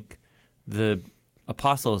think the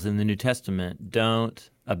apostles in the New Testament don't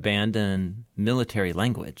abandon military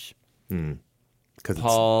language.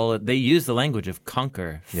 They use the language of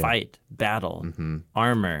conquer, fight, battle,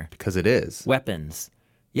 armor. Because it is. Weapons.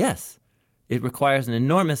 Yes. It requires an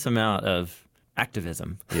enormous amount of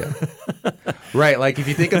activism. Yeah. Right. Like, if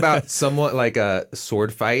you think about somewhat like a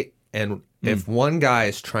sword fight, and if one guy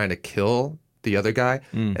is trying to kill the other guy,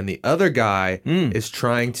 and the other guy is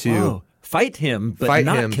trying to fight him, but fight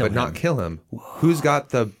not him, kill but him. not kill him, who's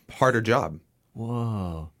got the harder job?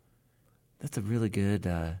 Whoa. That's a really good...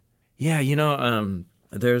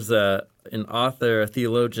 there's an author, a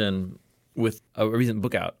theologian, with a recent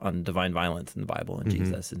book out on divine violence in the Bible and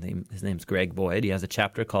Jesus. His name's Greg Boyd. He has a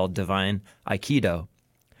chapter called Divine Aikido.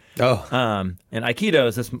 Oh. And Aikido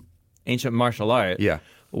is this ancient martial art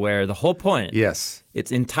where the whole point,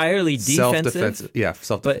 it's entirely defensive.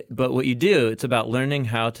 Self-defense. But what you do, it's about learning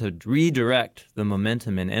how to redirect the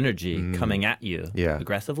momentum and energy coming at you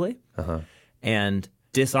aggressively and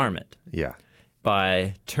disarm it. Yeah.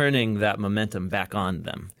 By turning that momentum back on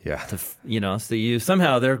them. Yeah. So you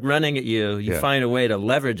somehow, they're running at you. You find a way to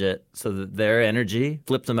leverage it so that their energy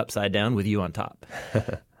flips them upside down with you on top.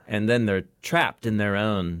 And then they're trapped in their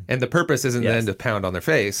own... And the purpose isn't then to pound on their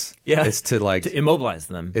face. Yeah. It's to immobilize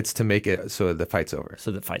them. It's to make it so the fight's over.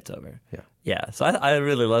 Yeah. Yeah. So I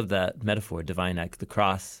really love that metaphor, the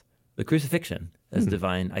cross, the crucifixion as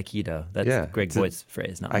divine Aikido. That's Greg Boyd's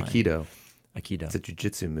phrase, not mine. Aikido. Aikido. It's a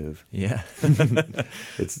jiu-jitsu move. Yeah.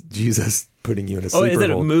 It's Jesus putting you in a sleeper hold. Is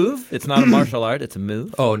it a move? It's not a martial art, it's a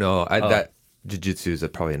move? Oh, no. That jiu-jitsu is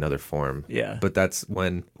probably another form. Yeah. But that's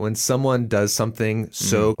when someone does something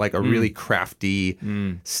so, like a really crafty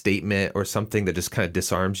statement or something that just kind of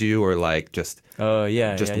disarms you, or like just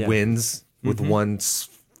wins with one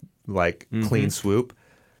clean swoop.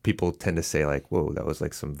 People tend to say, like, whoa, that was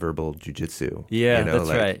like some verbal jujitsu. Yeah, that's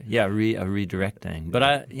right. Yeah, a redirecting.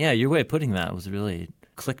 But your way of putting that was really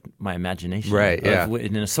clicked my imagination. Right, yeah.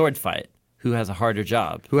 In a sword fight, who has a harder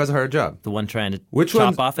job? Who has a harder job? The one trying to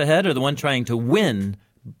chop off a head, or the one trying to win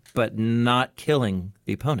but not killing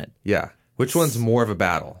the opponent? Yeah. Which one's more of a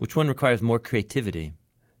battle? Which one requires more creativity?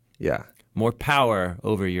 Yeah. More power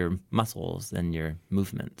over your muscles and your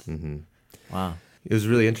movements. Wow. It was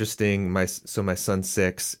really interesting. My son's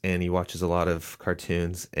 6, and he watches a lot of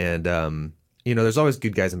cartoons. And, there's always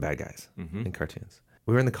good guys and bad guys in cartoons.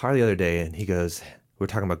 We were in the car the other day, and he goes, we're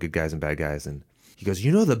talking about good guys and bad guys. And he goes,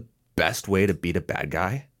 the best way to beat a bad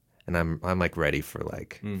guy? And I'm like ready for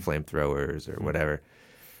like flamethrowers or whatever.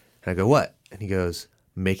 And I go, what? And he goes,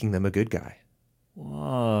 making them a good guy.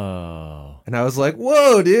 Whoa. And I was like,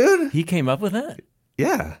 whoa, dude. He came up with that?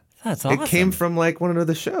 Yeah. That's awesome. It came from like one of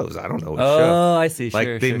the shows. I don't know what show. Oh, I see.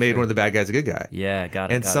 Like they made one of the bad guys a good guy. Yeah,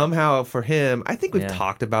 got it. And somehow for him, I think we've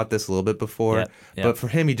talked about this a little bit before, but for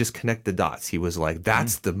him, he just connected the dots. He was like,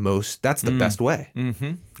 that's the best way.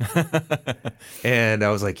 And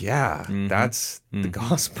I was like, that's the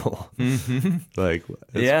gospel. Like,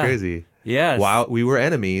 it's crazy. Yes. While we were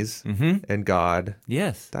enemies and God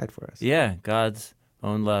died for us. Yeah, God's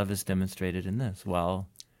own love is demonstrated in this. While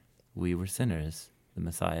we were sinners, the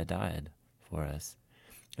Messiah died for us.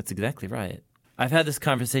 That's exactly right. I've had this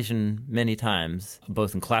conversation many times,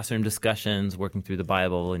 both in classroom discussions, working through the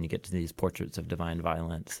Bible, and you get to these portraits of divine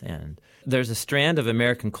violence. And there's a strand of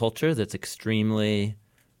American culture that's extremely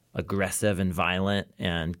aggressive and violent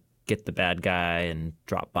and get the bad guy and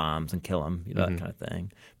drop bombs and kill him, that kind of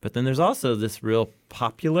thing. But then there's also this real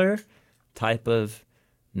popular type of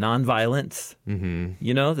nonviolence,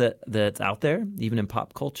 that's out there, even in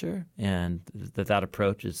pop culture, and that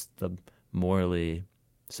approach is the morally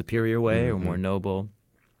superior way or more noble.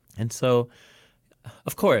 And so,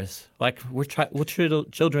 of course, like we're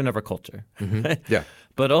children of our culture. Right? Yeah.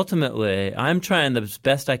 But ultimately, I'm trying the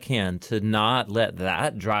best I can to not let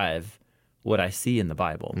that drive what I see in the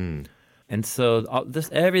Bible. And so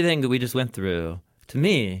everything that we just went through, to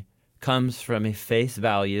me, comes from a face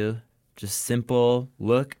value, just simple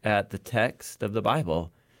look at the text of the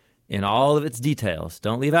Bible in all of its details.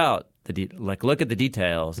 Don't leave out look at the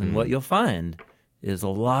details, and what you'll find is a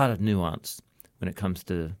lot of nuance when it comes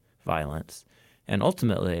to violence. And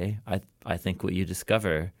ultimately, I think what you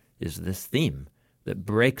discover is this theme that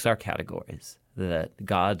breaks our categories, that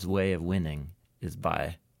God's way of winning is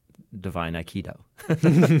by divine Aikido.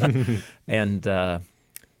 And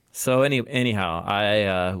so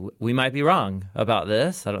anyhow, we might be wrong about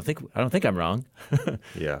this. I don't think I'm wrong.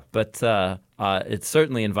 Yeah. But it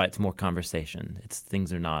certainly invites more conversation.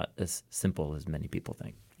 Things are not as simple as many people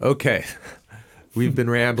think. Okay. We've been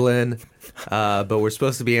rambling, but we're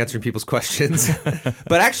supposed to be answering people's questions.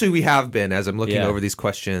 But actually, we have been, as I'm looking over these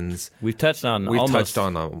questions. We've touched on almost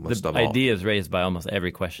the ideas raised by almost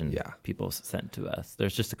every question people sent to us.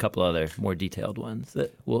 There's just a couple other more detailed ones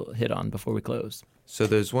that we'll hit on before we close. So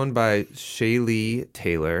there's one by Shaylee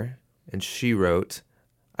Taylor, and she wrote,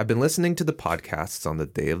 I've been listening to the podcasts on the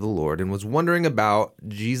Day of the Lord and was wondering about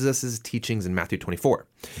Jesus' teachings in Matthew 24.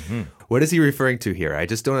 What is he referring to here? I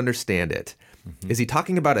just don't understand it. Is he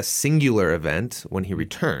talking about a singular event when he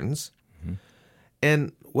returns?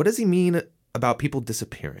 And what does he mean about people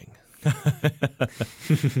disappearing?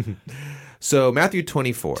 So Matthew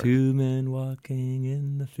 24. Two men walking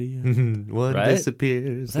in the field. One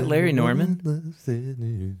disappears. Is that Larry Norman?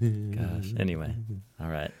 Gosh. Anyway. All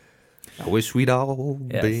right. I wish we'd all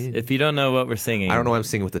been. If you don't know what we're singing. I don't know why I'm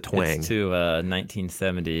singing with the twang. It's to a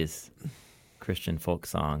 1970s Christian folk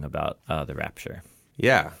song about the rapture.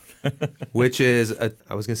 Yeah. Which is,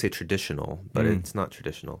 I was going to say traditional, but it's not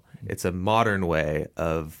traditional. It's a modern way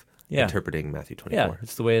of interpreting Matthew 24. Yeah,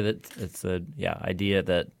 it's the way that it's a idea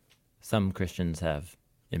that some Christians have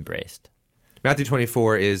embraced. Matthew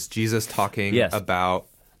 24 is Jesus talking about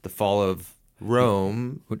the fall of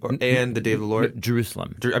Rome and the Day of the Lord.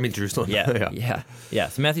 Jerusalem. Jerusalem. Yeah.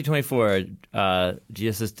 So Matthew 24,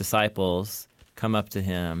 Jesus' disciples come up to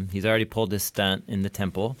him. He's already pulled his stunt in the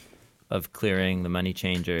temple of clearing the money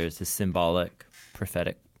changers, his symbolic,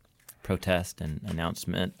 prophetic protest and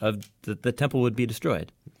announcement of the temple would be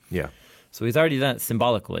destroyed. Yeah. So he's already done it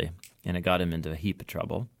symbolically, and it got him into a heap of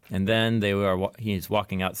trouble. And then he's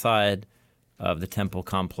walking outside of the temple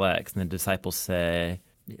complex, and the disciples say,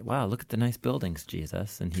 wow, look at the nice buildings,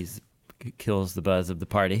 Jesus. And he kills the buzz of the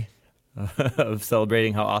party of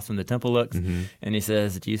celebrating how awesome the temple looks. And he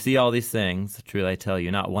says, do you see all these things? Truly I tell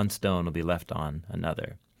you, not one stone will be left on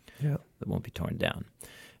another. That won't be torn down.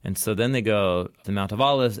 And so then they go to the Mount of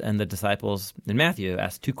Olives, and the disciples in Matthew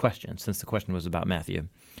ask two questions, since the question was about Matthew.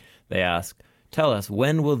 They ask, tell us,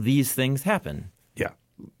 when will these things happen? Yeah.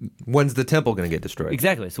 When's the temple going to get destroyed?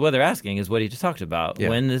 Exactly. So what they're asking is what he just talked about. Yeah.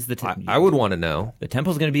 When is the temple? I would want to know. The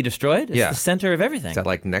temple's going to be destroyed? It's the center of everything. Is that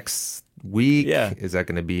like next week? Yeah. Is that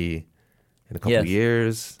going to be in a couple of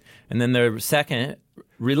years? And then the second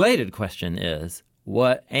related question is,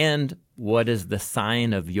 what is the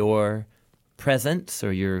sign of your presence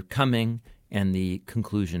or your coming and the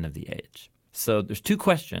conclusion of the age? So there's two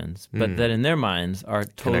questions, but that in their minds are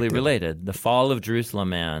totally related. The fall of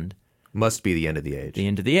Jerusalem and must be the end of the age. The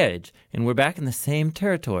end of the age. And we're back in the same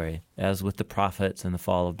territory as with the prophets and the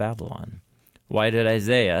fall of Babylon. Why did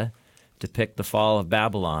Isaiah depict the fall of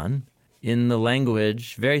Babylon in the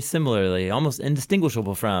language very similarly, almost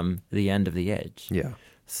indistinguishable from the end of the age? Yeah.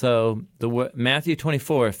 So Matthew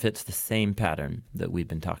 24 fits the same pattern that we've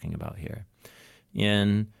been talking about here.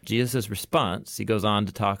 In Jesus' response, he goes on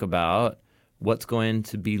to talk about what's going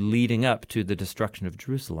to be leading up to the destruction of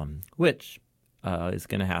Jerusalem, which is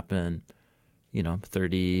going to happen,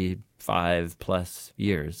 35 plus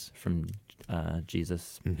years from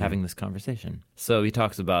Jesus having this conversation. So he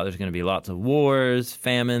talks about there's going to be lots of wars,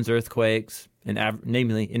 famines, earthquakes,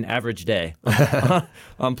 namely in average day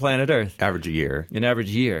on planet Earth. Average year. An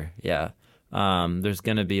average year, yeah. There's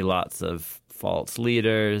going to be lots of false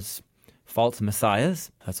leaders, false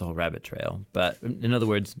messiahs. That's a whole rabbit trail. But in other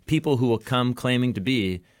words, people who will come claiming to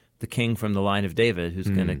be the king from the line of David who's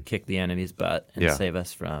going to kick the enemy's butt and save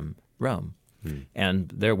us from Rome. And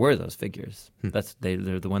there were those figures.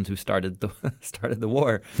 They're the ones who started the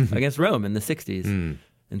war against Rome in the 60s,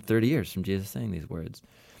 in 30 years from Jesus saying these words.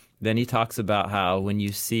 Then he talks about how when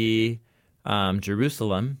you see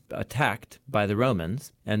Jerusalem attacked by the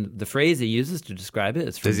Romans, and the phrase he uses to describe it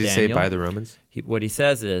is from Does he Daniel. say by the Romans? What he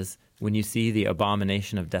says is, when you see the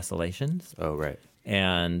abomination of desolations Oh, right.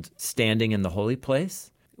 and standing in the holy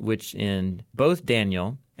place, which in both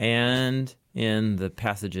Daniel and in the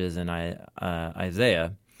passages in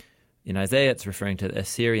Isaiah, it's referring to the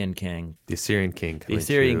Assyrian king. The Assyrian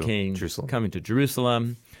king Jerusalem. Coming to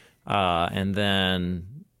Jerusalem. And then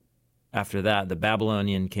after that, the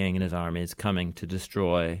Babylonian king and his armies coming to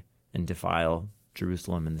destroy and defile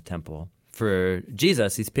Jerusalem and the temple. For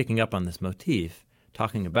Jesus, he's picking up on this motif,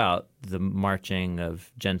 talking about the marching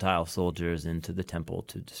of Gentile soldiers into the temple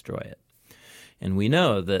to destroy it. And we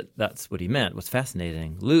know that that's what he meant. What's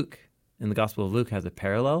fascinating, Luke, in the Gospel of Luke, has a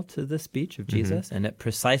parallel to this speech of Jesus. And at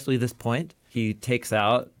precisely this point, he takes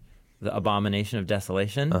out the abomination of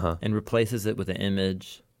desolation and replaces it with an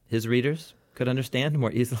image his readers could understand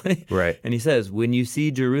more easily. Right. And he says, when you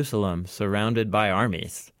see Jerusalem surrounded by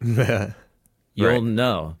armies, you'll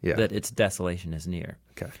know that its desolation is near.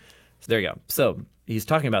 Okay. So there you go. So he's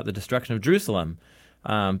talking about the destruction of Jerusalem.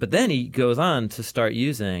 But then he goes on to start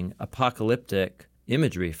using apocalyptic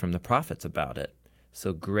imagery from the prophets about it.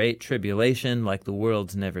 So great tribulation like the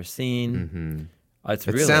world's never seen. It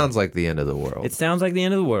sounds like the end of the world. It sounds like the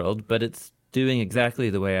end of the world, but it's doing exactly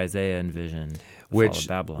the way Isaiah envisioned the fall of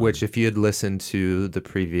Babylon. Which, if you had listened to the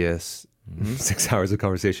previous 6 hours of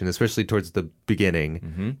conversation, especially towards the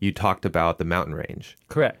beginning, you talked about the mountain range.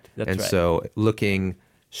 Correct. That's right. And so looking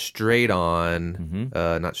straight on,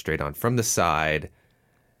 not straight on, from the side,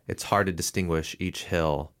 it's hard to distinguish each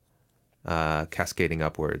hill cascading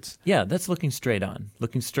upwards. Yeah, that's looking straight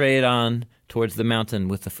on towards the mountain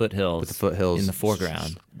with the foothills in the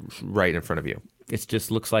foreground. Right in front of you. It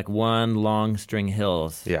just looks like one long string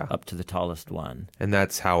hills Yeah. up to the tallest one. And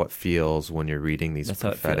that's how it feels when you're reading these That's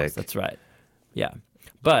prophetic. how it feels. That's right. Yeah.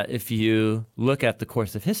 But if you look at the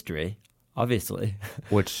course of history, obviously,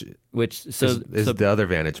 Which is the other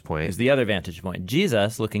vantage point. Is the other vantage point.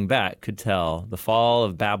 Jesus, looking back, could tell the fall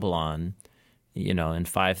of Babylon, in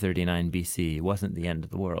 539 BC wasn't the end of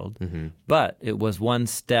the world, but it was one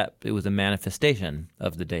step. It was a manifestation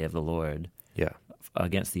of the day of the Lord. Yeah.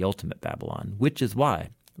 Against the ultimate Babylon, which is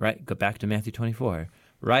why, right? Go back to Matthew 24.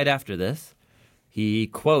 Right after this, he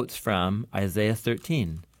quotes from Isaiah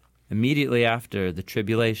 13. Immediately after the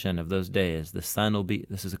tribulation of those days, the sun will be,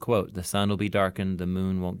 this is a quote, the sun will be darkened, the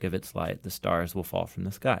moon won't give its light, the stars will fall from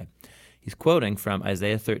the sky. He's quoting from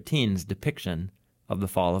Isaiah 13's depiction of the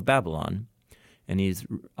fall of Babylon, and he's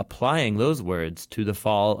applying those words to the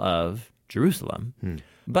fall of Jerusalem,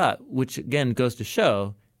 but which again goes to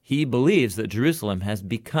show he believes that Jerusalem has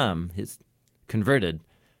converted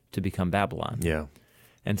to become Babylon. Yeah.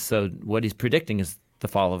 And so what he's predicting is the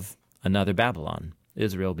fall of another Babylon.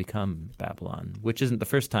 Israel become Babylon, which isn't the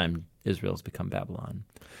first time Israel's become Babylon.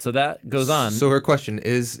 So that goes on. So her question,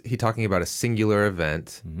 is he talking about a singular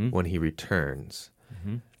event when he returns?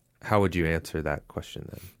 How would you answer that question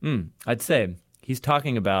then? I'd say he's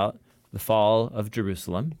talking about the fall of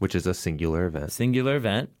Jerusalem, Which is a singular event. Singular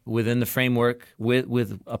event within the framework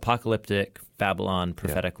with apocalyptic Babylon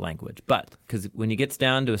prophetic language. But because when he gets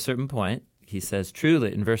down to a certain point, he says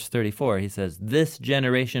truly in verse 34, he says, this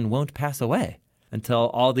generation won't pass away until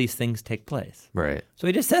all these things take place. Right. So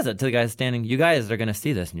he just says it to the guys standing, you guys are going to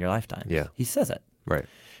see this in your lifetime. Yeah. He says it. Right.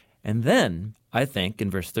 And then I think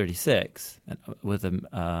in verse 36, with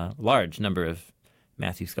a large number of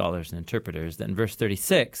Matthew scholars and interpreters, that in verse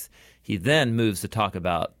 36, he then moves to talk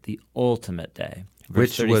about the ultimate day.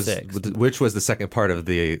 Verse 36. Which was the second part of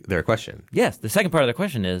their question. Yes, the second part of the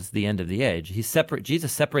question is the end of the age.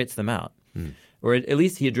 Jesus separates them out. Or at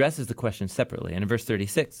least he addresses the question separately. And in verse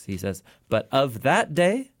 36, he says, but of that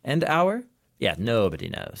day and hour, nobody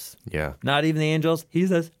knows. Yeah. Not even the angels. He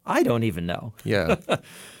says, I don't even know. Yeah.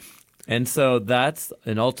 And so that's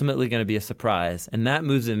ultimately going to be a surprise. And that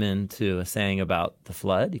moves him into a saying about the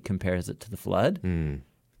flood. He compares it to the flood.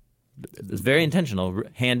 It's very intentional,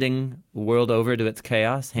 handing the world over to its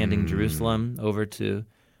chaos, handing Jerusalem over to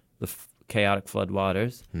the chaotic flood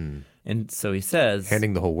waters. And so he says...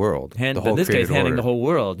 handing the whole world. But this guy's handing the whole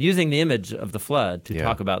world, using the image of the flood to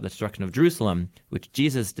talk about the destruction of Jerusalem, which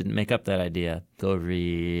Jesus didn't make up that idea. Go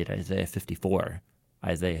read Isaiah 54.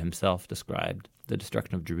 Isaiah himself described the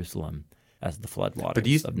destruction of Jerusalem as the flood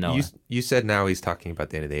waters of Noah. You said now he's talking about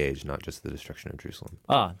the end of the age, not just the destruction of Jerusalem.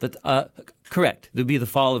 Correct. It would be the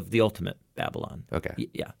fall of the ultimate Babylon. Okay.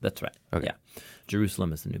 Yeah, that's right. Okay. Yeah.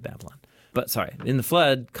 Jerusalem is the new Babylon. But sorry, in the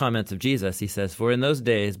flood comments of Jesus, he says, "For in those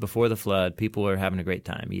days before the flood, people were having a great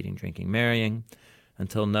time, eating, drinking, marrying,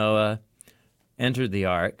 until Noah entered the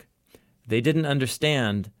ark. They didn't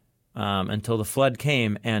understand until the flood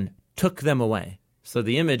came and took them away." So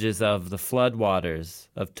the images of the flood waters,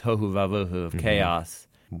 of tohu vavuhu, of chaos,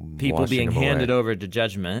 people Washing being them handed away. over to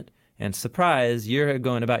judgment, and surprise, you're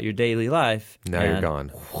going about your daily life. Now you're and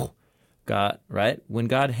gone. God, right? When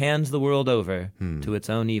God hands the world over to its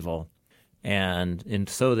own evil, and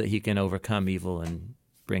so that he can overcome evil and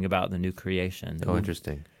bring about the new creation. Oh,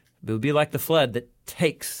 interesting. It would be like the flood that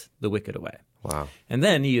takes the wicked away. Wow. And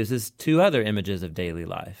then he uses two other images of daily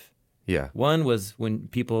life. Yeah. One was when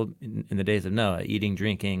people in the days of Noah, eating,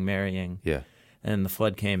 drinking, marrying, Yeah. and the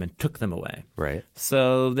flood came and took them away. Right.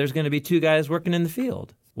 So there's going to be two guys working in the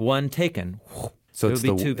field, one taken. So It it's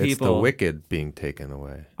would be two it's the people. wicked being taken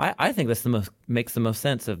away. I think that's makes the most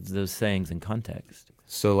sense of those sayings in context.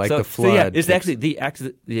 So like so, the flood. So yeah, it's takes-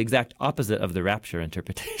 actually the exact opposite of the rapture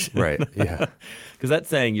interpretation. Right. Yeah. Because that's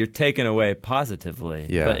saying you're taken away positively.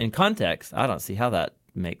 Yeah. But in context, I don't see how that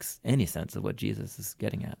makes any sense of what Jesus is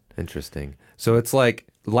getting at. Interesting. So it's like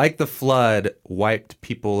the flood wiped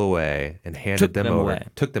people away and handed Took them them over. away.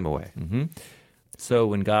 Took them away. So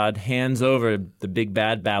when God hands over the big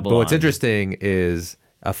bad Babylon. But what's interesting is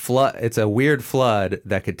a flood. It's a weird flood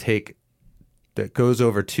that goes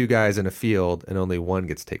over two guys in a field and only one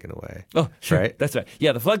gets taken away. Oh, sure. Right? That's right.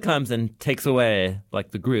 Yeah, the flood comes and takes away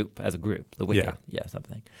like the group as a group, the wicked. Yeah,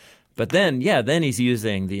 something. But then he's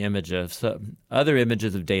using the image of other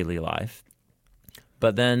images of daily life.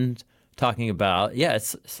 But then talking about,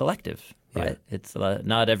 it's selective, right? Yeah. It's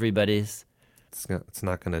not everybody's. It's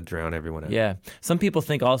not going to drown everyone out. Yeah. Some people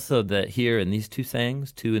think also that here in these two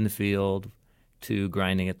sayings, two in the field, two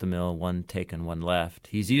grinding at the mill, one taken, one left,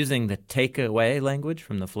 he's using the take away language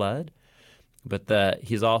from the flood, but that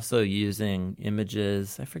he's also using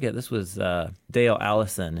images. I forget, this was Dale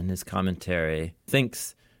Allison in his commentary,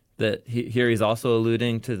 thinks that here he's also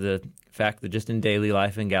alluding to the fact that just in daily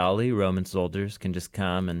life in Galilee, Roman soldiers can just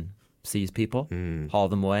come and seize people, haul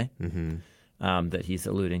them away, that he's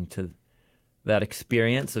alluding to that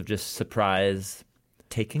experience of just surprise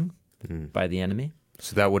taking by the enemy.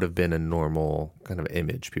 So that would have been a normal kind of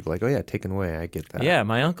image. People are like, oh yeah, taken away. I get that. Yeah,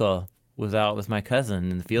 my uncle was out with my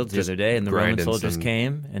cousin in the fields Just the other day, and the Roman grinding soldiers some-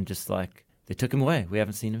 came and just like they took him away. We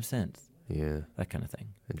haven't seen him since. Yeah. That kind of thing.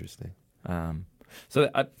 Interesting. So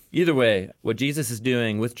either way, what Jesus is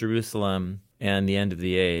doing with Jerusalem and the end of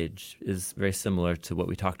the age is very similar to what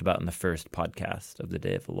we talked about in the first podcast of the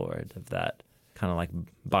Day of the Lord, of that kind of like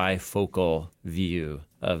bifocal view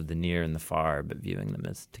of the near and the far, but viewing them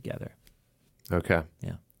as together. Okay.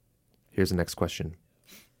 Yeah. Here's the next question.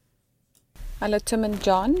 Hello, Tim and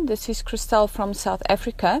John. This is Christelle from South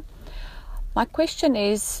Africa. My question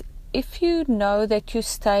is, if you know that you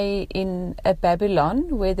stay in a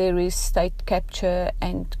Babylon where there is state capture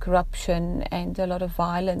and corruption and a lot of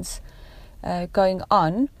violence going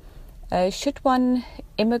on, should one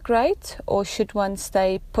immigrate or should one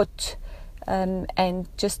stay put and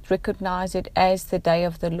just recognize it as the day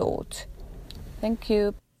of the Lord? Thank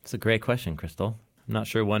you. It's a great question, Crystal. I'm not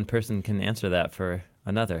sure one person can answer that for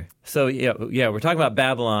another. So, yeah, we're talking about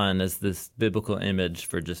Babylon as this biblical image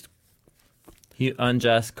for just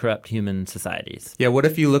unjust, corrupt human societies. Yeah, what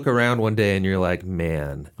if you look around one day and you're like,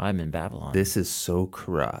 man, I'm in Babylon. this is so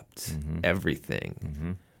corrupt.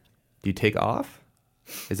 Everything. Do you take off?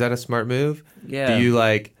 Is that a smart move? Yeah. Do you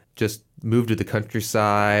like just move to the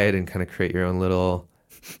countryside and kind of create your own little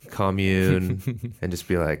commune and just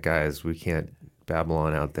be like, guys, we can't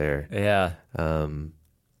Babylon out there? Yeah.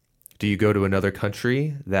 Do you go to another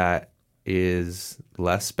country that is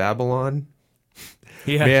less Babylon?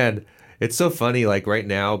 Yeah. Man, it's so funny. Like right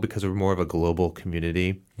now, because we're more of a global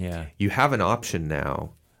community, Yeah. you have an option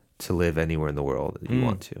now to live anywhere in the world that you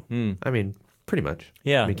want to. I mean, pretty much.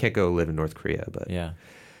 Yeah. I mean, you can't go live in North Korea, but Yeah.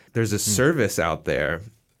 there's a service out there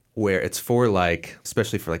where it's for like,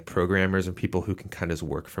 especially for like programmers and people who can kind of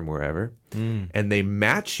work from wherever. And they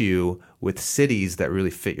match you with cities that really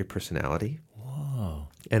fit your personality. Whoa.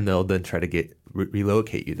 And they'll then try to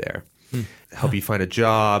relocate you there, help you find a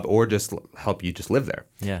job, or just help you just live there.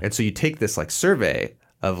 Yeah. And so you take this like survey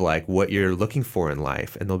of like what you're looking for in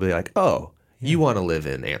life, and they'll be like, oh, you want to live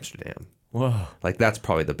in Amsterdam. Whoa. Like that's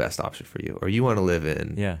probably the best option for you. Or you want to live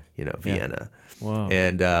in, Yeah. Vienna. Whoa.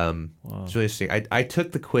 And it's really interesting. I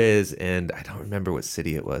took the quiz and I don't remember what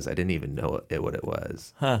city it was. I didn't even know what it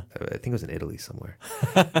was. Huh. I think it was in Italy somewhere.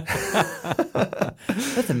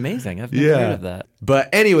 That's amazing. I've never heard of that. But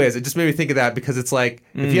anyways, it just made me think of that because it's like,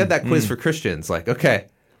 if you had that quiz for Christians, like, okay,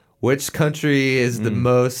 Which country is the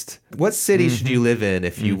most? What city should you live in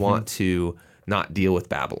if you want to not deal with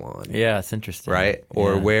Babylon? Yeah, it's interesting. Right?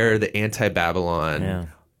 Or Yeah. where the anti-Babylon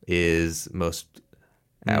is most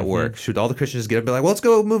at work. Should all the Christians get up and be like, well, let's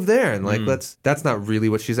go move there? And like, that's not really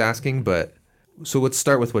what she's asking, but so let's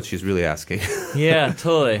start with what she's really asking. Yeah,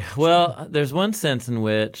 totally. Well, there's one sense in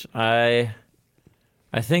which I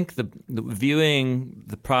think the viewing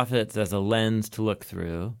the prophets as a lens to look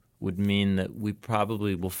through would mean that we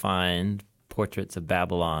probably will find portraits of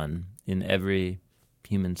Babylon in every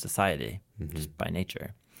human society, just by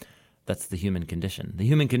nature. That's the human condition. The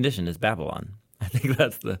human condition is Babylon. I think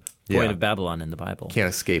that's the point of Babylon in the Bible. Can't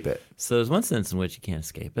escape it. So there's one sense in which you can't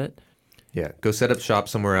escape it. Yeah, go set up shop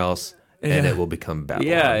somewhere else, and it will become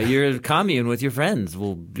Babylon. Yeah, your commune with your friends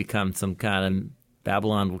will become some kind of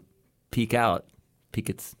Babylon will peek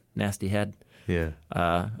its nasty head. Yeah.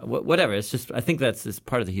 Whatever. It's just, I think it's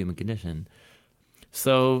part of the human condition.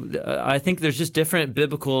 So I think there's just different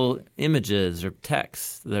biblical images or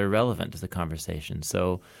texts that are relevant to the conversation.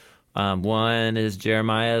 So one is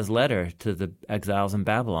Jeremiah's letter to the exiles in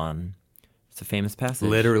Babylon. It's a famous passage.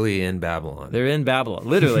 Literally in Babylon. They're in Babylon,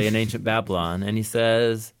 literally in ancient Babylon. And he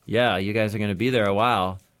says, yeah, you guys are going to be there a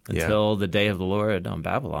while until the day of the Lord on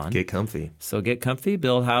Babylon. Get comfy. So get comfy,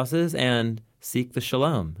 build houses, and seek the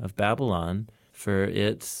shalom of Babylon, for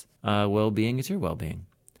its well-being is your well-being.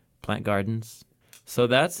 Plant gardens. So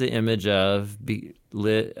that's the image of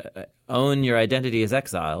own your identity as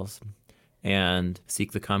exiles and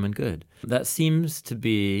seek the common good. That seems to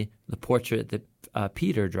be the portrait that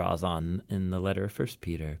Peter draws on in the letter of 1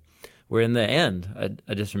 Peter, where in the end,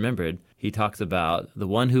 I just remembered, he talks about the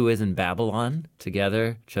one who is in Babylon,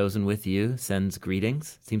 together, chosen with you, sends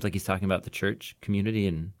greetings. Seems like he's talking about the church community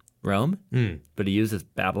in Rome, but he uses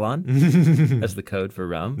Babylon as the code for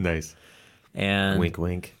Rome. Nice. And wink,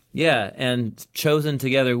 wink. Yeah, and chosen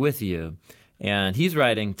together with you. And he's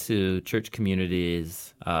writing to church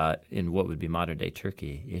communities in what would be modern-day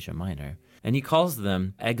Turkey, Asia Minor. And he calls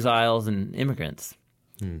them exiles and immigrants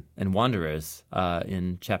and wanderers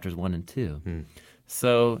in chapters 1 and 2.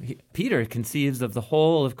 So Peter conceives of the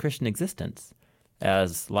whole of Christian existence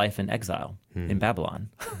as life in exile in Babylon.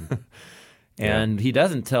 And he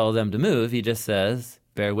doesn't tell them to move. He just says,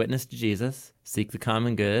 bear witness to Jesus, seek the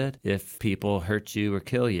common good. If people hurt you or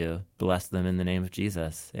kill you, bless them in the name of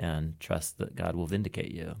Jesus and trust that God will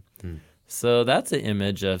vindicate you. So that's an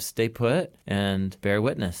image of stay put and bear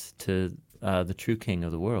witness to the true king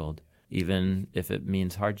of the world, even if it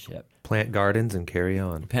means hardship. Plant gardens and carry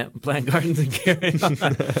on. Plant gardens and carry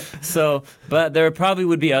on. So, but there probably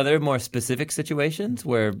would be other more specific situations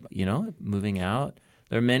where, moving out.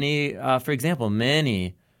 There are many, for example,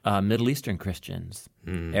 Middle Eastern Christians,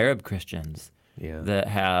 Arab Christians that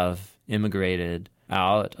have immigrated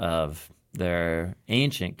out of their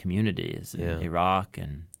ancient communities in Iraq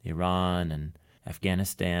and Iran and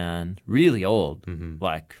Afghanistan, really old,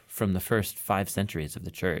 like from the first 5 centuries of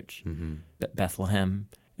the church, Bethlehem,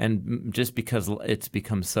 and just because it's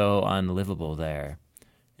become so unlivable there.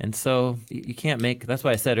 And so you can't that's why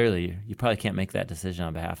I said earlier, you probably can't make that decision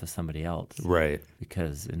on behalf of somebody else. Right.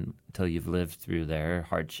 Because until you've lived through their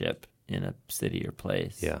hardship in a city or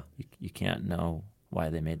place, you can't know why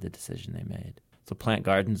they made the decision they made. So plant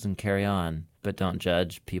gardens and carry on, but don't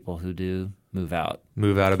judge people who do move out.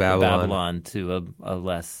 Move out of Babylon. To a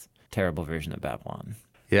less terrible version of Babylon.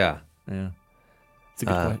 Yeah. Yeah. It's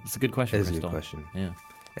a good question, It is Crystal. a good question. Yeah.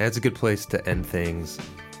 And it's a good place to end things.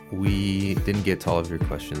 We didn't get to all of your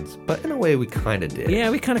questions, but in a way we kind of did. Yeah,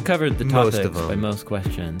 we kind of covered the Most topics of them. by most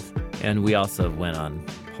questions. And we also went on,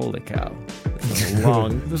 holy cow, this is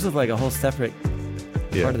long. This is like a whole separate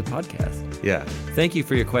part of the podcast. Yeah. Thank you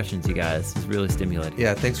for your questions, you guys. It's really stimulating.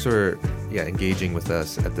 Yeah, thanks for engaging with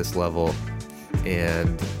us at this level.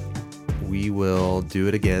 And we will do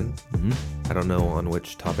it again. I don't know on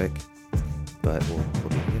which topic, but we'll do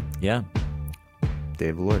it again. Yeah. Day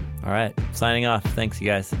of the Lord. All right. Signing off. Thanks, you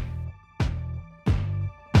guys.